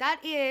 That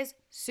is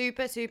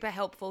super, super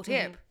helpful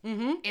tip.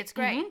 It's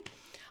great.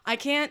 I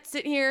can't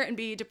sit here and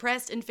be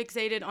depressed and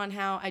fixated on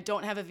how I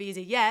don't have a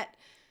visa yet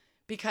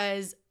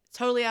because it's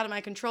totally out of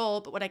my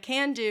control. But what I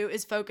can do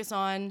is focus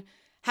on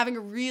having a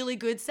really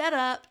good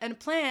setup and a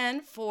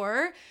plan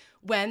for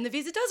when the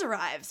visa does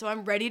arrive. So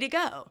I'm ready to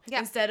go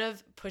instead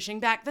of pushing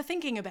back the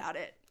thinking about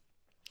it.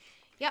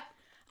 Yep.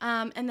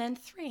 And then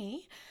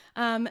 3,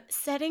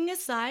 setting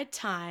aside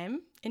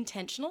time,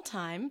 intentional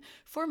time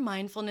for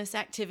mindfulness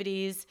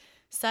activities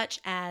such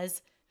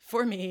as,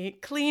 for me,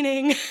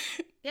 cleaning.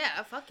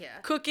 Yeah, fuck yeah.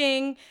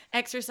 Cooking,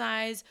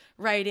 exercise,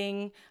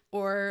 writing,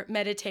 or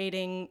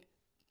meditating.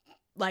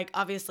 Like,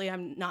 obviously,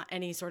 I'm not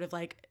any sort of,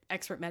 like,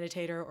 expert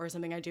meditator or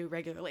something I do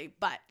regularly,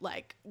 but,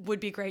 like, would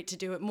be great to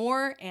do it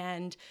more.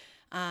 And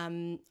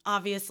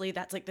obviously,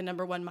 that's, like, the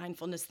number one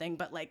mindfulness thing.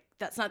 But, like,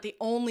 that's not the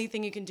only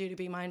thing you can do to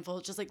be mindful.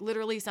 It's just, like,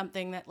 literally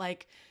something that,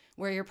 like,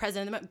 where you're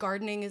present.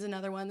 Gardening is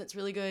another one that's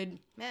really good.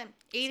 Man,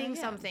 eating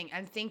something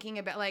and thinking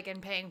about like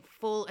and paying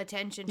full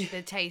attention to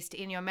the taste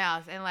in your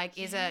mouth and like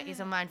is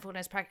a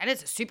mindfulness practice, and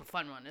it's a super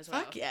fun one as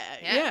well. Fuck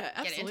yeah,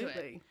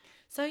 absolutely.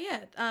 So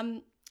yeah,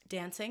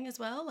 dancing as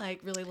well,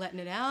 like really letting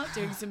it out,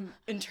 doing some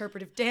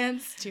interpretive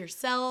dance to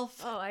yourself.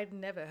 Oh, I'd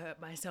never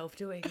hurt myself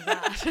doing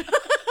that.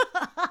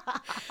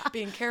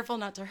 Being careful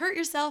not to hurt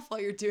yourself while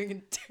you're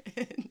doing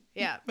it.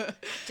 Yeah,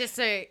 just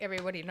so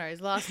everybody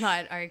knows, last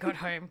night I got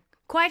home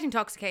quite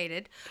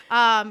intoxicated,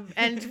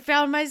 and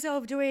found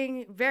myself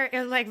doing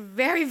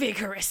very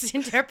vigorous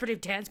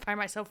interpretive dance by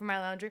myself in my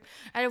lounge room,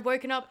 and I've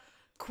woken up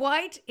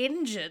quite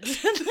injured.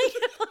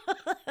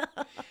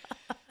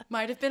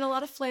 Might have been a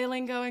lot of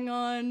flailing going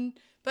on,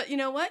 but you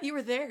know what? You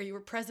were there. You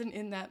were present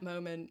in that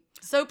moment.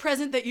 So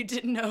present that you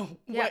didn't know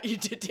what you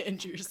did to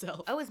injure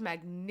yourself. I was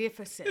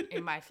magnificent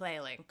in my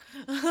flailing.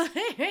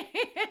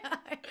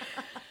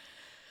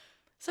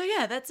 So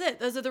yeah, that's it.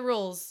 Those are the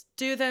rules.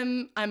 Do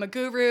them. I'm a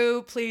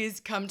guru. Please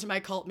come to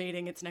my cult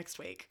meeting. It's next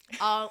week.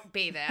 I'll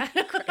be there.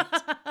 Great.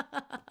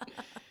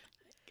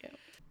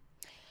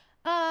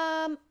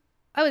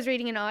 I was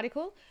reading an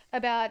article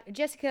about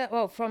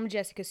from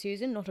Jessica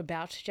Susan, not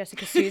about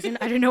Jessica Susan.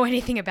 I don't know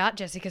anything about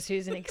Jessica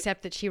Susan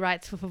except that she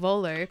writes for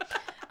Favolo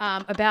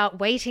about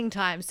waiting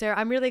time. So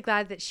I'm really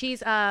glad that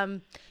she's,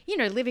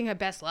 living her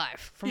best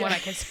life from what I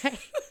can say.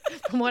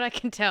 From what I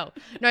can tell.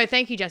 No,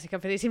 thank you, Jessica,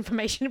 for this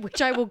information,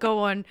 which I will go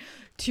on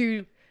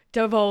to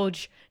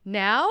divulge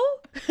now.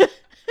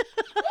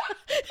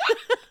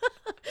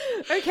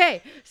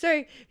 Okay,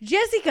 so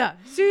Jessica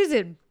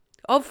Susan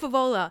of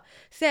Favola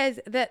says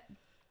that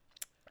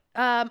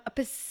a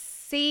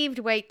perceived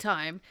wait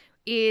time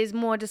is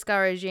more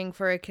discouraging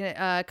for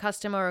a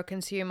customer or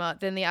consumer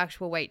than the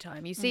actual wait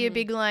time. You see a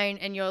big line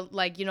and you're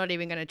not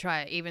even going to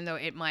try it, even though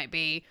it might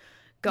be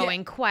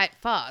going quite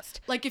fast.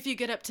 Like if you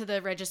get up to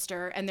the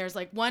register and there's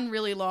like one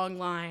really long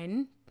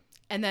line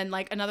and then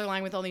like another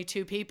line with only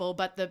 2 people,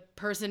 but the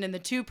person in the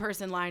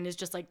 2-person line is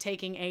just like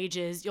taking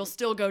ages, you'll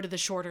still go to the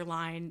shorter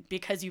line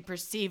because you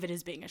perceive it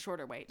as being a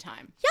shorter wait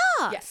time.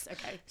 Yeah. Yes.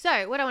 Okay.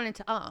 So what I wanted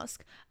to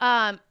ask,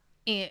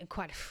 in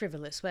quite a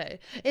frivolous way,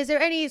 is there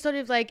any sort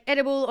of like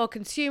edible or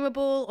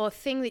consumable or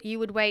thing that you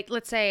would wait,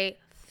 let's say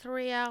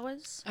 3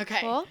 hours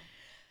for?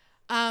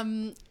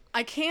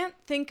 I can't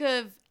think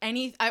of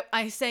any.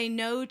 I say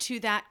no to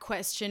that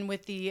question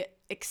with the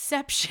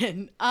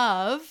exception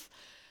of,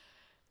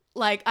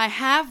 like, I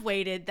have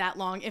waited that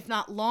long, if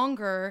not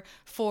longer,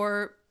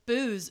 for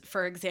booze,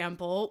 for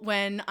example,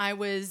 when I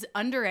was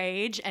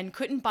underage and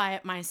couldn't buy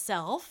it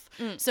myself.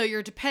 So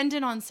you're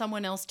dependent on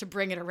someone else to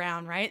bring it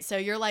around, right? So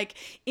you're like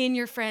in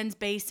your friend's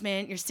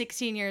basement, you're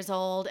 16 years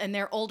old, and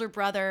their older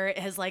brother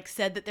has like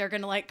said that they're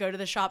going to like go to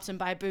the shops and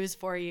buy booze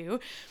for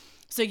you.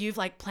 So you've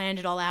like planned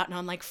it all out, and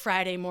on like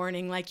Friday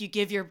morning, like you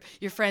give your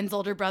friend's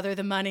older brother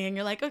the money, and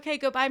you're like, okay,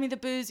 go buy me the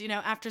booze, you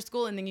know, after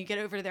school. And then you get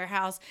over to their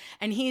house,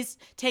 and he's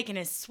taking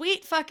his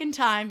sweet fucking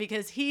time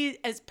because he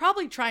is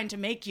probably trying to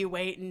make you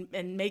wait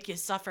and make you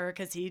suffer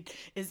because he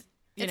is.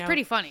 It's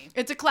pretty funny.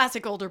 It's a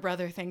classic older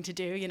brother thing to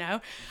do, you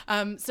know?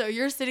 So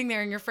you're sitting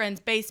there in your friend's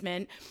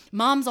basement.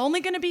 Mom's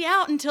only going to be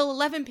out until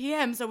 11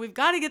 p.m., so we've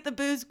got to get the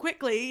booze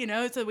quickly, you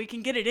know, so we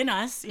can get it in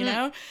us, you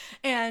know?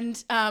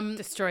 And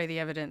destroy the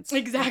evidence.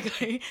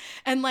 Exactly.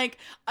 And like,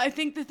 I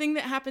think the thing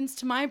that happens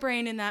to my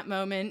brain in that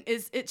moment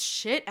is it's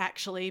shit,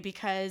 actually,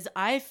 because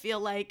I feel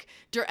like,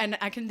 and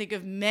I can think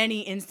of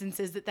many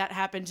instances that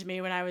happened to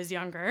me when I was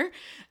younger,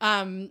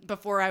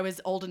 before I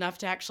was old enough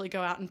to actually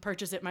go out and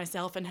purchase it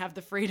myself and have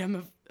the freedom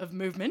of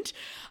movement,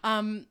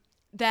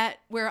 that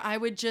where I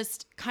would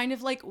just kind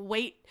of like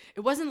wait.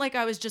 It wasn't like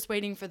I was just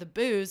waiting for the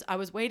booze. I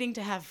was waiting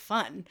to have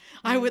fun.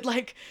 I would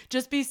like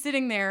just be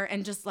sitting there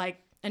and just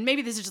like, and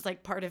maybe this is just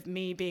like part of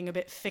me being a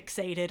bit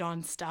fixated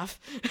on stuff,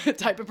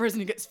 type of person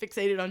who gets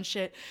fixated on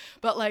shit.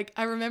 But like,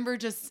 I remember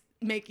just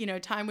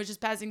time was just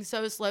passing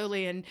so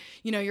slowly, and,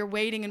 you know, you're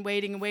waiting and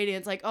waiting and waiting.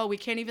 It's like, oh, we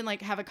can't even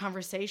like have a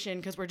conversation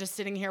because we're just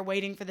sitting here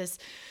waiting for this,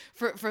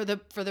 for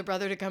the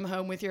brother to come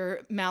home with your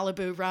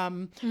Malibu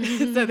rum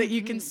so that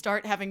you can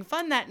start having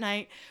fun that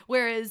night.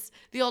 Whereas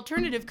the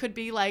alternative could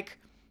be like,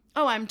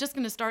 oh, I'm just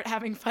going to start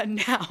having fun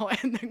now.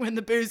 And then when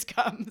the booze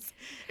comes,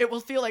 it will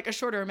feel like a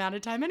shorter amount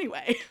of time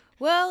anyway.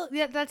 Well,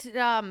 yeah, that's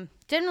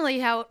generally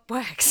how it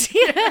works. Do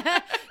you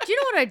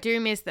know what I do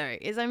miss, though?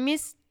 Is I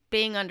miss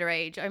being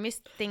underage. I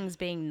miss things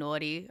being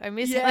naughty. I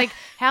miss like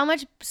how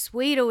much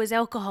sweeter was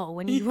alcohol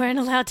when you weren't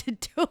allowed to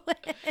do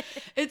it.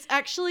 It's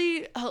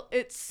actually,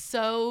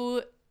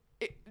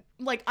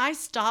 like I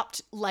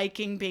stopped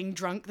liking being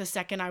drunk the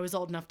second I was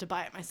old enough to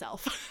buy it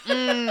myself.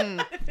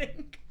 I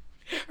think.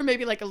 Or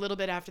maybe like a little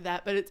bit after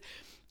that, but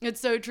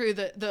it's so true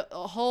that the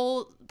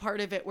whole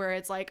part of it where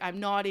it's like I'm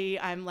naughty,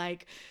 I'm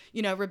like,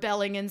 you know,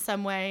 rebelling in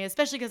some way,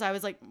 especially because I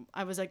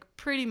was like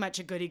pretty much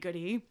a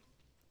goody,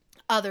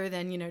 other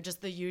than, you know, just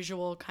the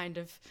usual kind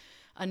of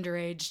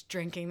underage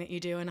drinking that you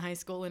do in high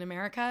school in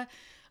America.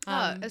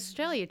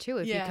 Australia too,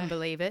 if you can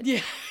believe it.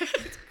 Yeah.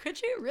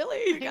 Could you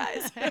really, you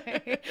guys?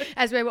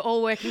 As we were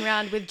all working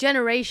around with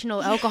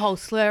generational alcohol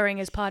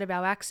slurring as part of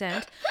our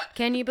accent.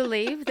 Can you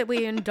believe that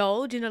we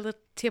indulge in a little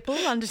tipple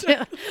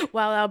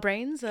while our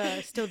brains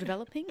are still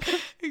developing?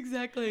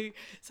 Exactly.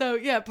 So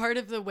yeah, part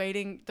of the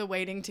waiting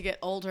to get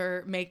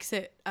older makes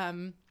it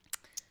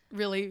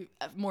really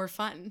more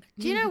fun.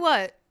 Do you know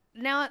what?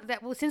 Now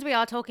that, well, since we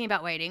are talking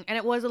about waiting, and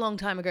it was a long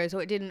time ago, so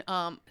it didn't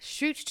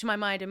shoot to my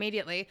mind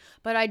immediately,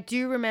 but I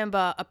do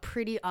remember a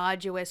pretty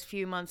arduous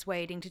few months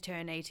waiting to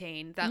turn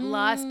 18. That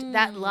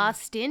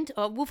last stint.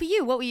 Well, for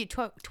you, what were you?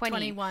 20?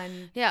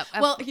 21. Yeah.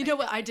 Well, you know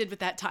what I did with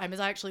that time is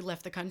I actually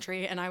left the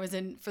country, and I was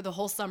in for the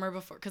whole summer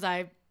before,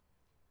 because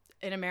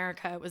in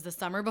America, it was the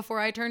summer before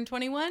I turned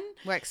 21.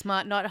 Work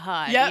smart, not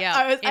hard. Yep,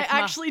 yeah, I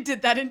actually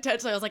did that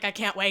intentionally. I was like, I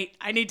can't wait.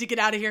 I need to get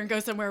out of here and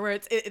go somewhere where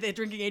the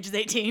drinking age is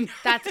 18.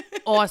 That's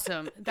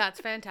awesome. That's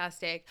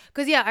fantastic.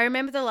 Because, yeah, I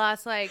remember the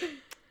last,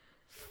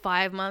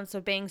 5 months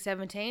of being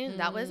 17.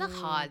 That was a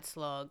hard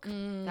slog.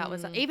 That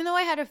was, even though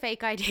I had a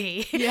fake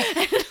ID,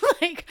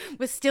 and,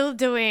 was still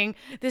doing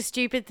the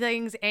stupid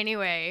things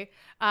anyway.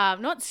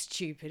 Not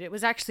stupid. It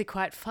was actually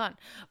quite fun.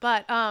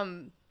 But,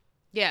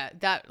 yeah,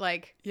 that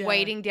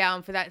waiting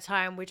down for that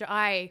time, which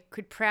I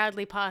could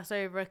proudly pass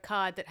over a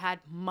card that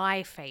had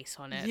my face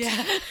on it.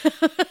 Yeah.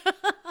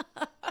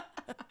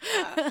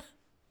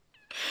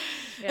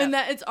 And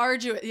that it's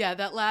arduous. Yeah,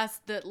 that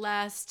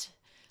last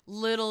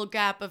little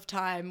gap of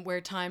time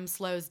where time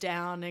slows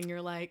down and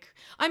you're like,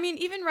 I mean,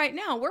 even right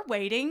now we're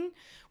waiting.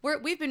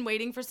 We've been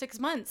waiting for 6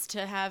 months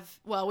to have,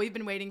 we've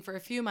been waiting for a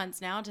few months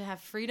now to have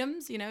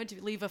freedoms, you know,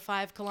 to leave a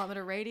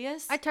 5-kilometer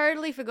radius. I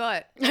totally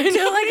forgot.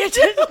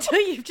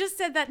 Until you've just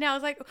said that now. I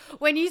was like,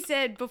 when you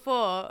said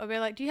before, I'll be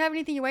like, do you have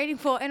anything you're waiting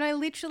for? And I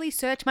literally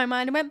searched my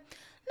mind and went,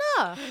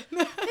 no,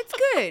 it's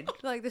good.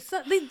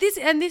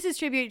 This is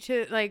tribute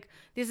to,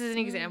 this is an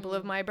example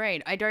of my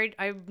brain.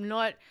 I'm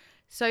not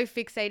so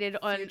fixated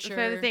on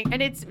further thing.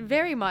 And it's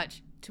very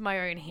much to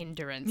my own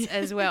hindrance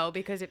as well,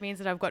 because it means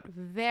that I've got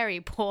very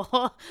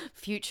poor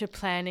future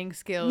planning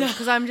skills,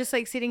 because I'm just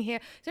sitting here,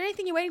 is there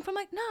anything you're waiting for? I'm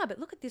like, nah, but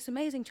look at this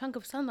amazing chunk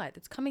of sunlight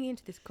that's coming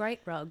into this great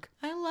rug.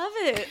 I love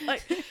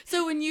it.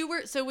 So when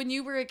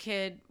you were a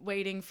kid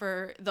waiting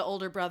for the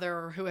older brother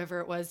or whoever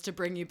it was to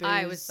bring you booze,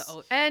 I was the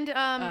old, and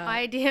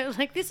I did,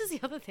 this is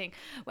the other thing,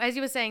 as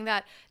you were saying,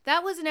 that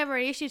was never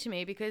an issue to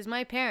me, because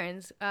my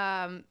parents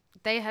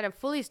they had a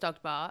fully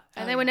stocked bar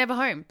and they were never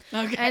home.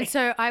 Okay. And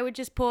so I would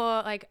just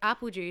pour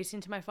apple juice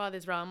into my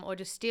father's rum, or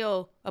just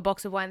steal a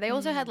box of wine. They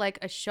also had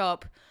a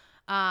shop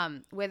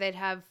where they'd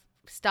have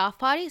staff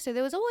parties. So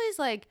there was always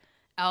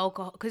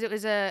alcohol, because it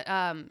was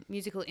a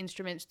musical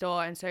instrument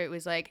store, and so it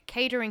was like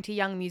catering to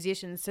young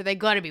musicians, so they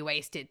got to be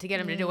wasted to get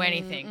them to do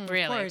anything,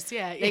 really. Of course,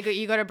 yeah.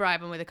 You got to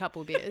bribe them with a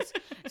couple beers.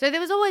 So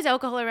there was always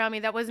alcohol around me.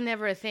 That was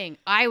never a thing.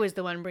 I was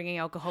the one bringing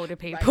alcohol to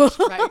people.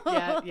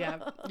 Right.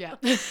 Yeah.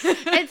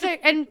 And so,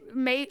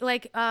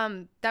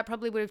 that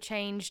probably would have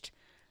changed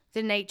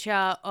the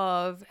nature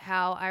of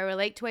how I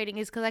relate to waiting,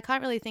 is because I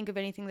can't really think of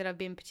anything that I've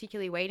been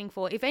particularly waiting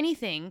for. If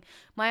anything,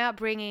 my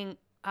upbringing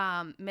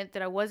meant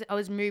that I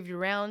was moved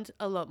around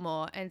a lot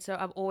more, and so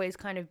I've always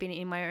kind of been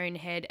in my own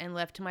head and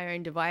left to my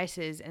own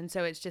devices, and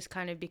so it's just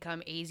kind of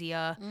become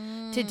easier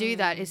to do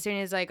that as soon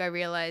as like I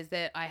realize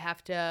that I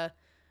have to,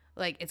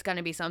 like, it's going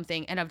to be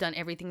something, and I've done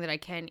everything that I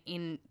can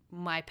in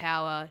my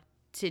power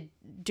to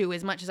do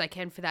as much as I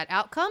can for that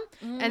outcome.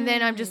 And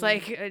then I'm just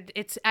like,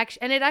 it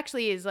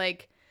actually is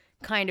like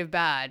kind of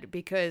bad,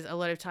 because a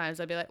lot of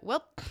times I'll be like,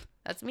 well,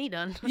 that's me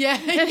done. Yeah.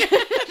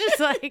 Just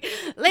like,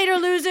 later,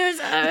 losers.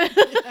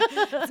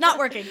 It's not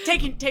working.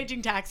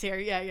 Taking tax here.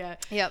 Yeah.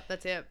 Yep,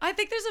 that's it. I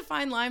think there's a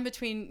fine line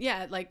between,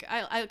 like,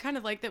 I kind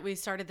of like that we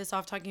started this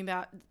off talking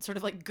about sort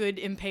of like good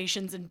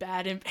impatience and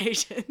bad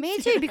impatience. Me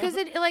too, because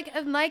it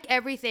like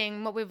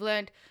everything, what we've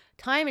learned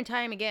time and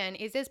time again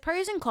is there's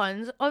pros and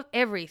cons of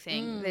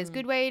everything. There's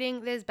good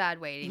waiting, there's bad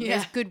waiting. Yeah.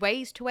 There's good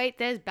ways to wait,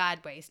 there's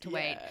bad ways to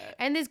wait.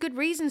 And there's good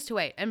reasons to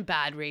wait and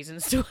bad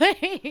reasons to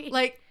wait.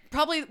 Like,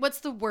 probably,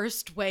 what's the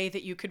worst way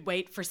that you could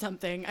wait for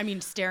something? I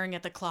mean, staring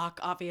at the clock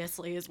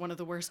obviously is one of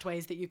the worst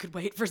ways that you could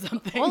wait for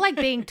something. Or like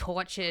being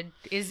tortured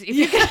is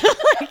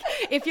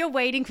if you're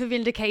waiting for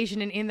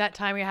vindication and in that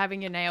time you're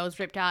having your nails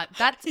ripped out.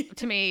 That's,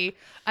 to me,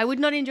 I would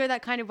not enjoy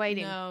that kind of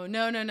waiting. No.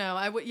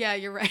 I would. Yeah,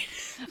 you're right.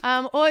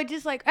 Or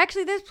just like,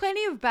 actually, there's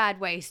plenty of bad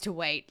ways to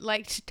wait,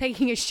 like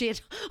taking a shit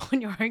on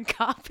your own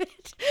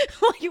carpet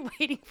while you're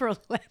waiting for a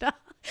letter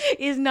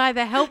is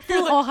neither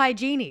helpful or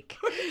hygienic.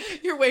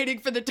 You're waiting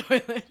for the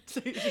toilet,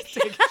 so you just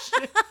take a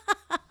shit.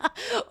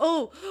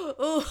 Oh,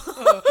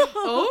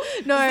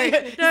 no.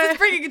 Is this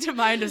bringing to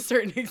mind a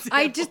certain example?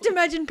 I just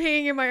imagined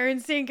peeing in my own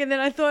sink, and then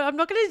I thought, I'm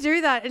not going to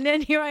do that. And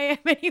then here I am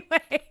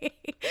anyway,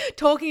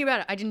 talking about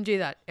it. I didn't do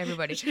that,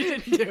 everybody. You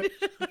didn't do it.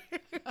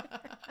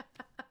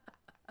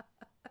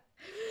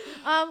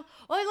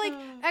 Or like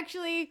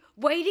actually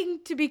waiting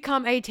to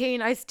become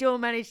 18, I still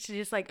managed to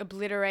just like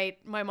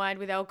obliterate my mind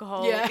with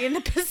alcohol in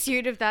the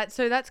pursuit of that.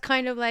 So that's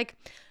kind of like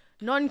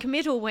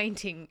non-committal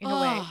waiting in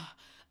a way.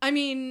 I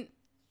mean,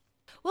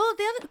 well,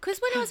 because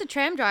when I was a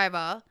tram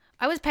driver,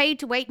 I was paid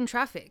to wait in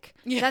traffic.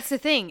 Yeah. That's the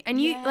thing. And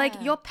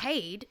you're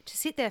paid to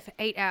sit there for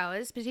 8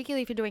 hours,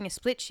 particularly if you're doing a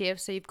split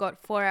shift. So you've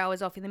got 4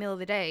 hours off in the middle of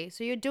the day.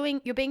 So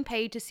you're being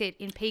paid to sit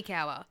in peak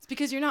hour. It's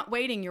because you're not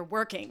waiting, you're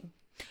working.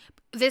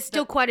 There's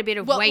still quite a bit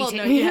of waiting.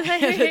 Well, no,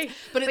 yeah.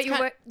 but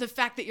it's the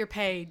fact that you're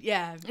paid.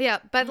 Yeah. Yeah.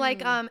 But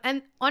like,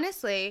 and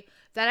honestly,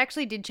 that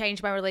actually did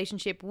change my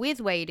relationship with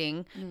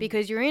waiting,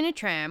 because you're in a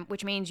tram,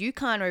 which means you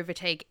can't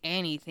overtake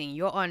anything.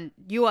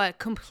 You are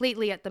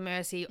completely at the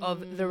mercy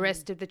of the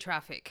rest of the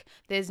traffic.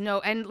 There's no,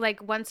 and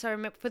like once I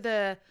remember for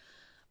the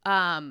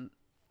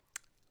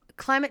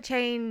climate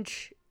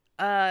change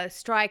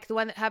strike, the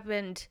one that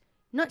happened,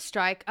 not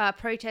strike,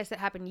 protest that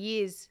happened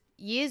years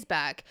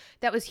back,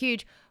 that was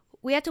huge.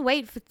 We had to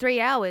wait for 3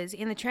 hours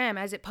in the tram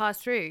as it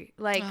passed through.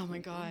 Like, oh my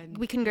God.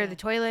 We couldn't go to the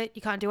toilet.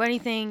 You can't do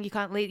anything. You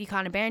can't leave. You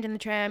can't abandon the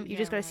tram. You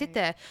just got to sit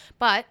there.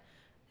 But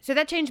so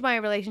that changed my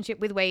relationship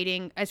with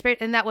waiting.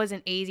 And that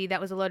wasn't easy. That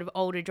was a lot of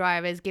older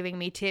drivers giving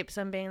me tips.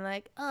 I'm being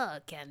like, oh,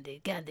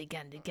 Candy.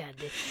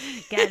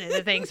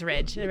 The thanks,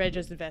 Reg. Reg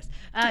was the best.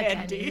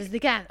 Candy is the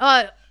can.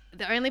 Oh,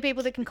 the only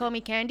people that can call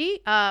me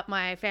Candy are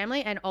my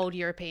family and old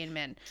European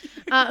men.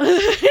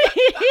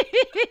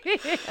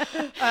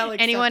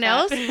 Anyone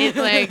else, it's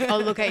like,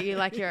 I'll look at you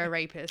like you're a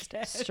rapist,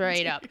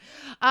 straight up.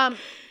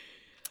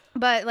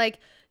 But like,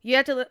 you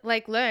have to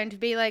like learn to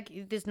be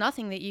like, there's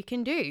nothing that you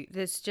can do.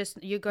 There's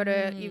just you've got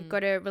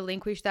to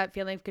relinquish that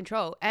feeling of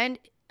control. And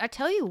I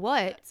tell you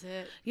what, that's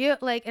it.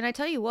 I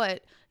tell you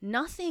what,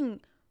 nothing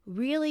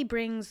really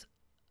brings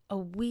a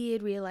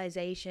weird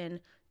realization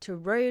to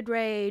road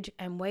rage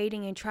and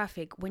waiting in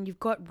traffic when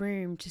you've got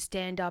room to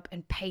stand up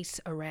and pace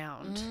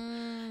around.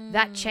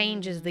 That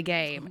changes the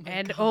game.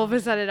 And all of a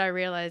sudden I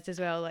realized as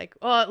well,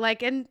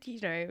 and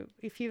you know,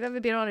 if you've ever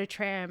been on a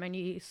tram and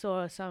you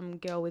saw some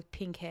girl with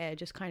pink hair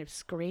just kind of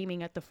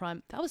screaming at the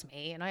front, that was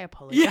me, and I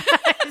apologize.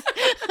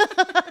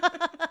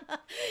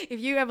 If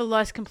you ever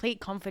lost complete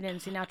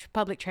confidence in our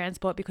public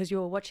transport because you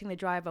were watching the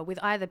driver with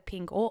either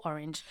pink or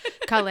orange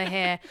color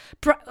hair,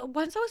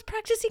 once I was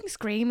practicing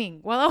screaming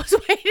while I was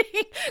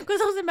waiting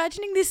because I was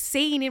imagining this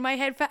scene in my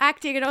head for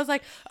acting, and I was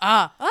like,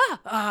 no,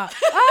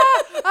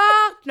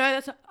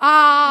 that's not,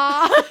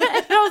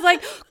 and I was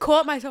like,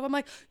 caught myself. I'm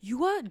like,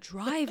 you are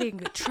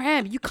driving a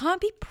tram. You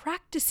can't be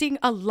practicing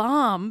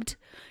alarmed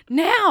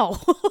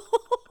now.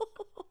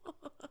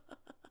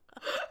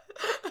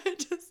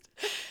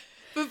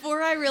 But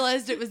Before I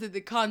realized it was in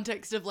the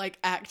context of like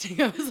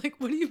acting, I was like,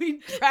 what do you mean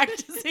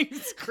practicing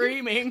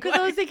screaming? Because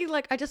I was thinking,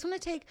 like, I just want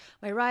to take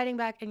my writing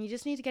back and you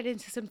just need to get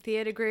into some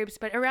theater groups.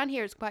 But around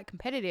here, it's quite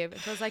competitive.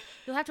 And so I was like,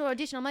 you'll have to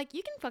audition. I'm like,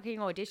 you can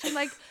fucking audition.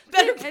 Like,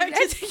 Better and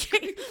practice.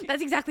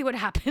 that's exactly what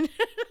happened.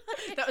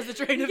 That was the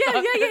train of Yeah,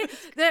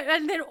 thought.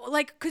 And then,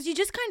 like, because you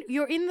just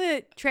you're in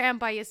the tram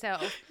by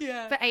yourself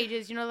Yeah. for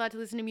ages. You're not allowed to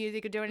listen to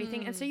music or do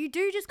anything. And so you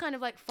do just kind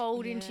of like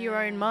fold into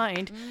your own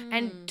mind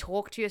and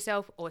talk to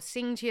yourself or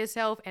sing to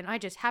yourself. And I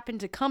just happened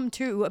to come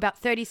to about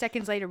 30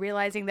 seconds later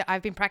realizing that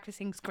I've been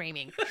practicing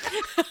screaming.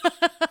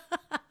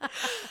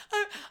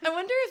 I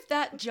wonder if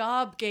that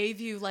job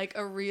gave you like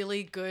a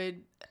really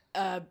good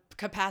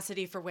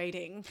capacity for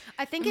waiting.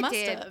 I think it must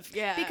did. have,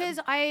 yeah. Because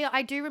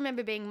I do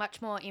remember being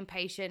much more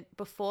impatient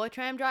before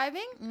tram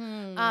driving.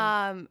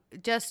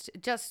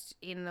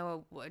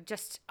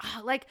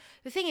 Like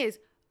the thing is,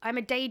 I'm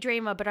a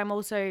daydreamer, but I'm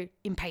also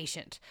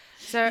impatient.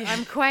 So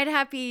I'm quite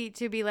happy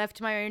to be left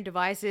to my own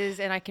devices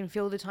and I can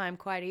fill the time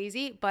quite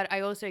easy, but I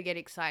also get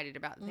excited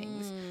about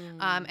things.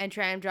 And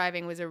tram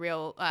driving was a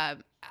real,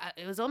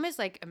 it was almost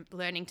like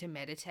learning to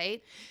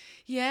meditate.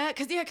 Yeah,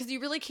 because you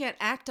really can't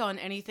act on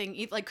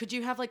anything. Like, could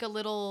you have like a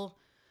little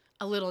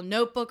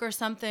notebook or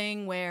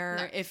something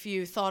where if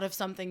you thought of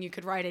something, you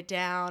could write it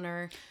down,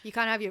 or You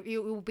can't have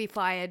you will be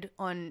fired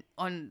on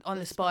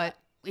the spot.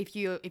 If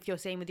you're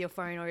seen with your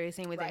phone or you're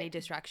seen with any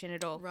distraction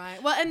at all.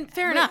 right? Well, and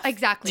fair enough.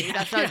 Exactly. Yeah,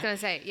 That's what I was gonna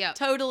say. Yeah.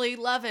 Totally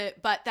love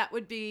it, but that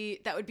would be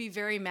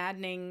very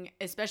maddening,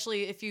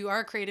 especially if you are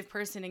a creative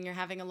person and you're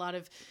having a lot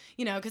of,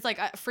 because like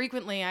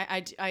frequently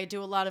I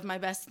do a lot of my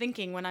best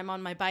thinking when I'm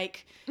on my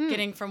bike,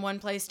 getting from one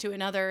place to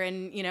another,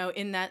 and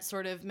in that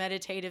sort of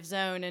meditative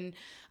zone. And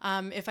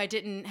if I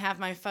didn't have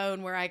my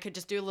phone where I could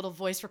just do a little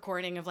voice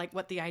recording of like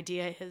what the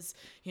idea is,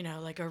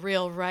 like a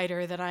real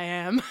writer that I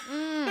am.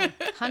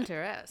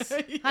 Hunter S.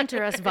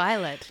 Hunter S.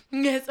 Violet.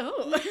 Yes.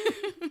 Oh.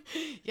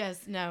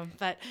 Yes. No.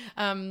 But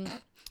and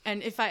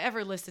if I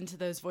ever listened to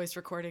those voice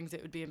recordings,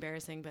 it would be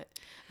embarrassing. But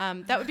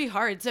that would be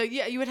hard. So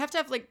yeah, you would have to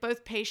have like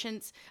both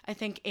patience, I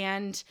think,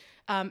 and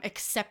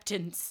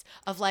acceptance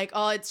of like,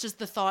 oh, it's just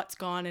the thought's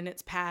gone and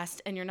it's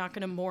past, and you're not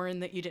going to mourn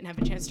that you didn't have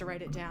a chance to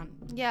write it down.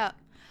 Yeah.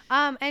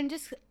 And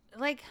just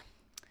like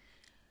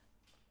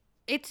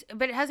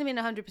but it hasn't been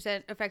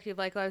 100% effective.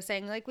 Like I was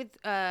saying, like with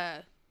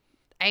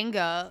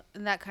anger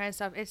and that kind of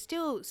stuff, it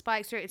still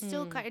spikes through. It's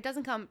still it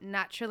doesn't come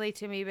naturally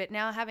to me, but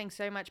now having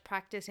so much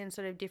practice in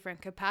sort of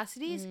different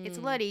capacities, it's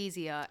a lot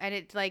easier. And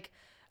it's like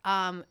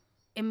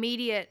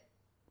immediate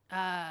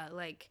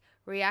like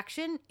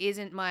reaction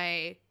isn't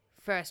my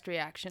first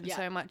reaction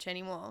so much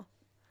anymore.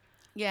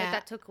 Yeah. But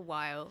that took a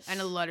while and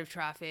a lot of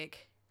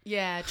traffic.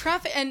 Yeah,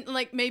 traffic, and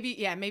like maybe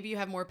you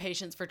have more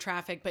patience for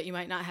traffic, but you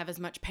might not have as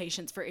much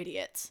patience for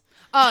idiots.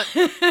 Oh,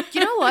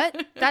 you know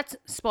what? That's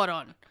spot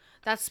on.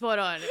 That's spot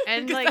on.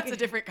 And like that's a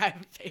different kind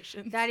of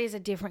patience. That is a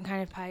different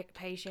kind of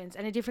patience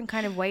and a different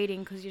kind of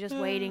waiting, because you're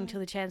just waiting till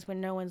the chance when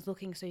no one's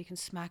looking so you can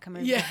smack them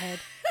over the head.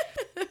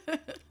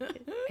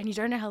 And you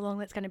don't know how long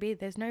that's going to be.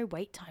 There's no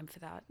wait time for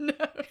that. No.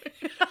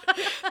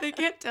 They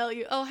can't tell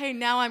you, oh, hey,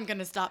 now I'm going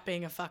to stop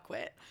being a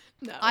fuckwit.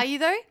 No. Are you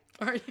though?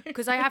 Are you?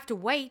 Because I have to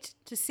wait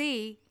to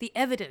see the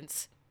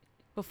evidence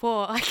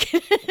before I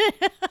can.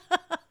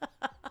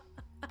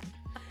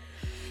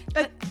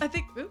 I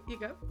think, you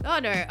go. Oh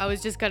no, I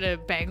was just going to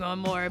bang on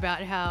more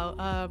about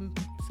how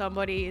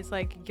somebody is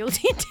like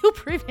guilty until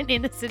proven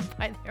innocent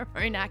by their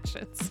own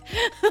actions.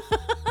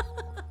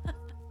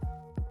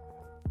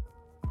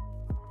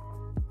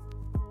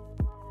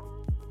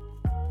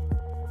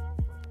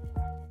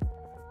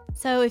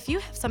 So if you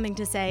have something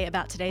to say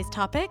about today's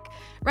topic,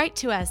 write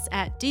to us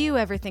at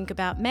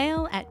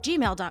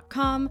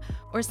doyoueverthinkabouTmail@gmail.com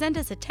or send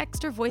us a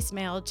text or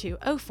voicemail to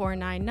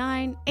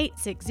 0499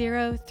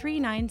 860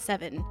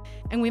 397,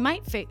 and we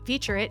might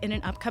feature it in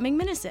an upcoming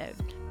minisode.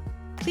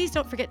 Please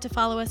don't forget to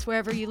follow us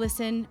wherever you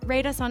listen,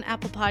 rate us on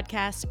Apple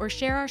Podcasts, or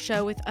share our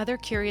show with other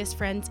curious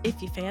friends if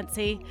you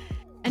fancy.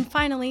 And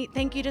finally,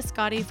 thank you to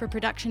Scotty for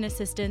production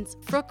assistance,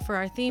 Frook for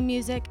our theme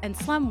music, and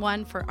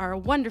Slum1 for our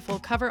wonderful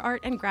cover art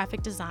and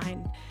graphic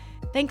design.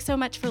 Thanks so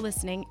much for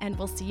listening, and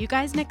we'll see you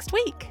guys next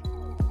week.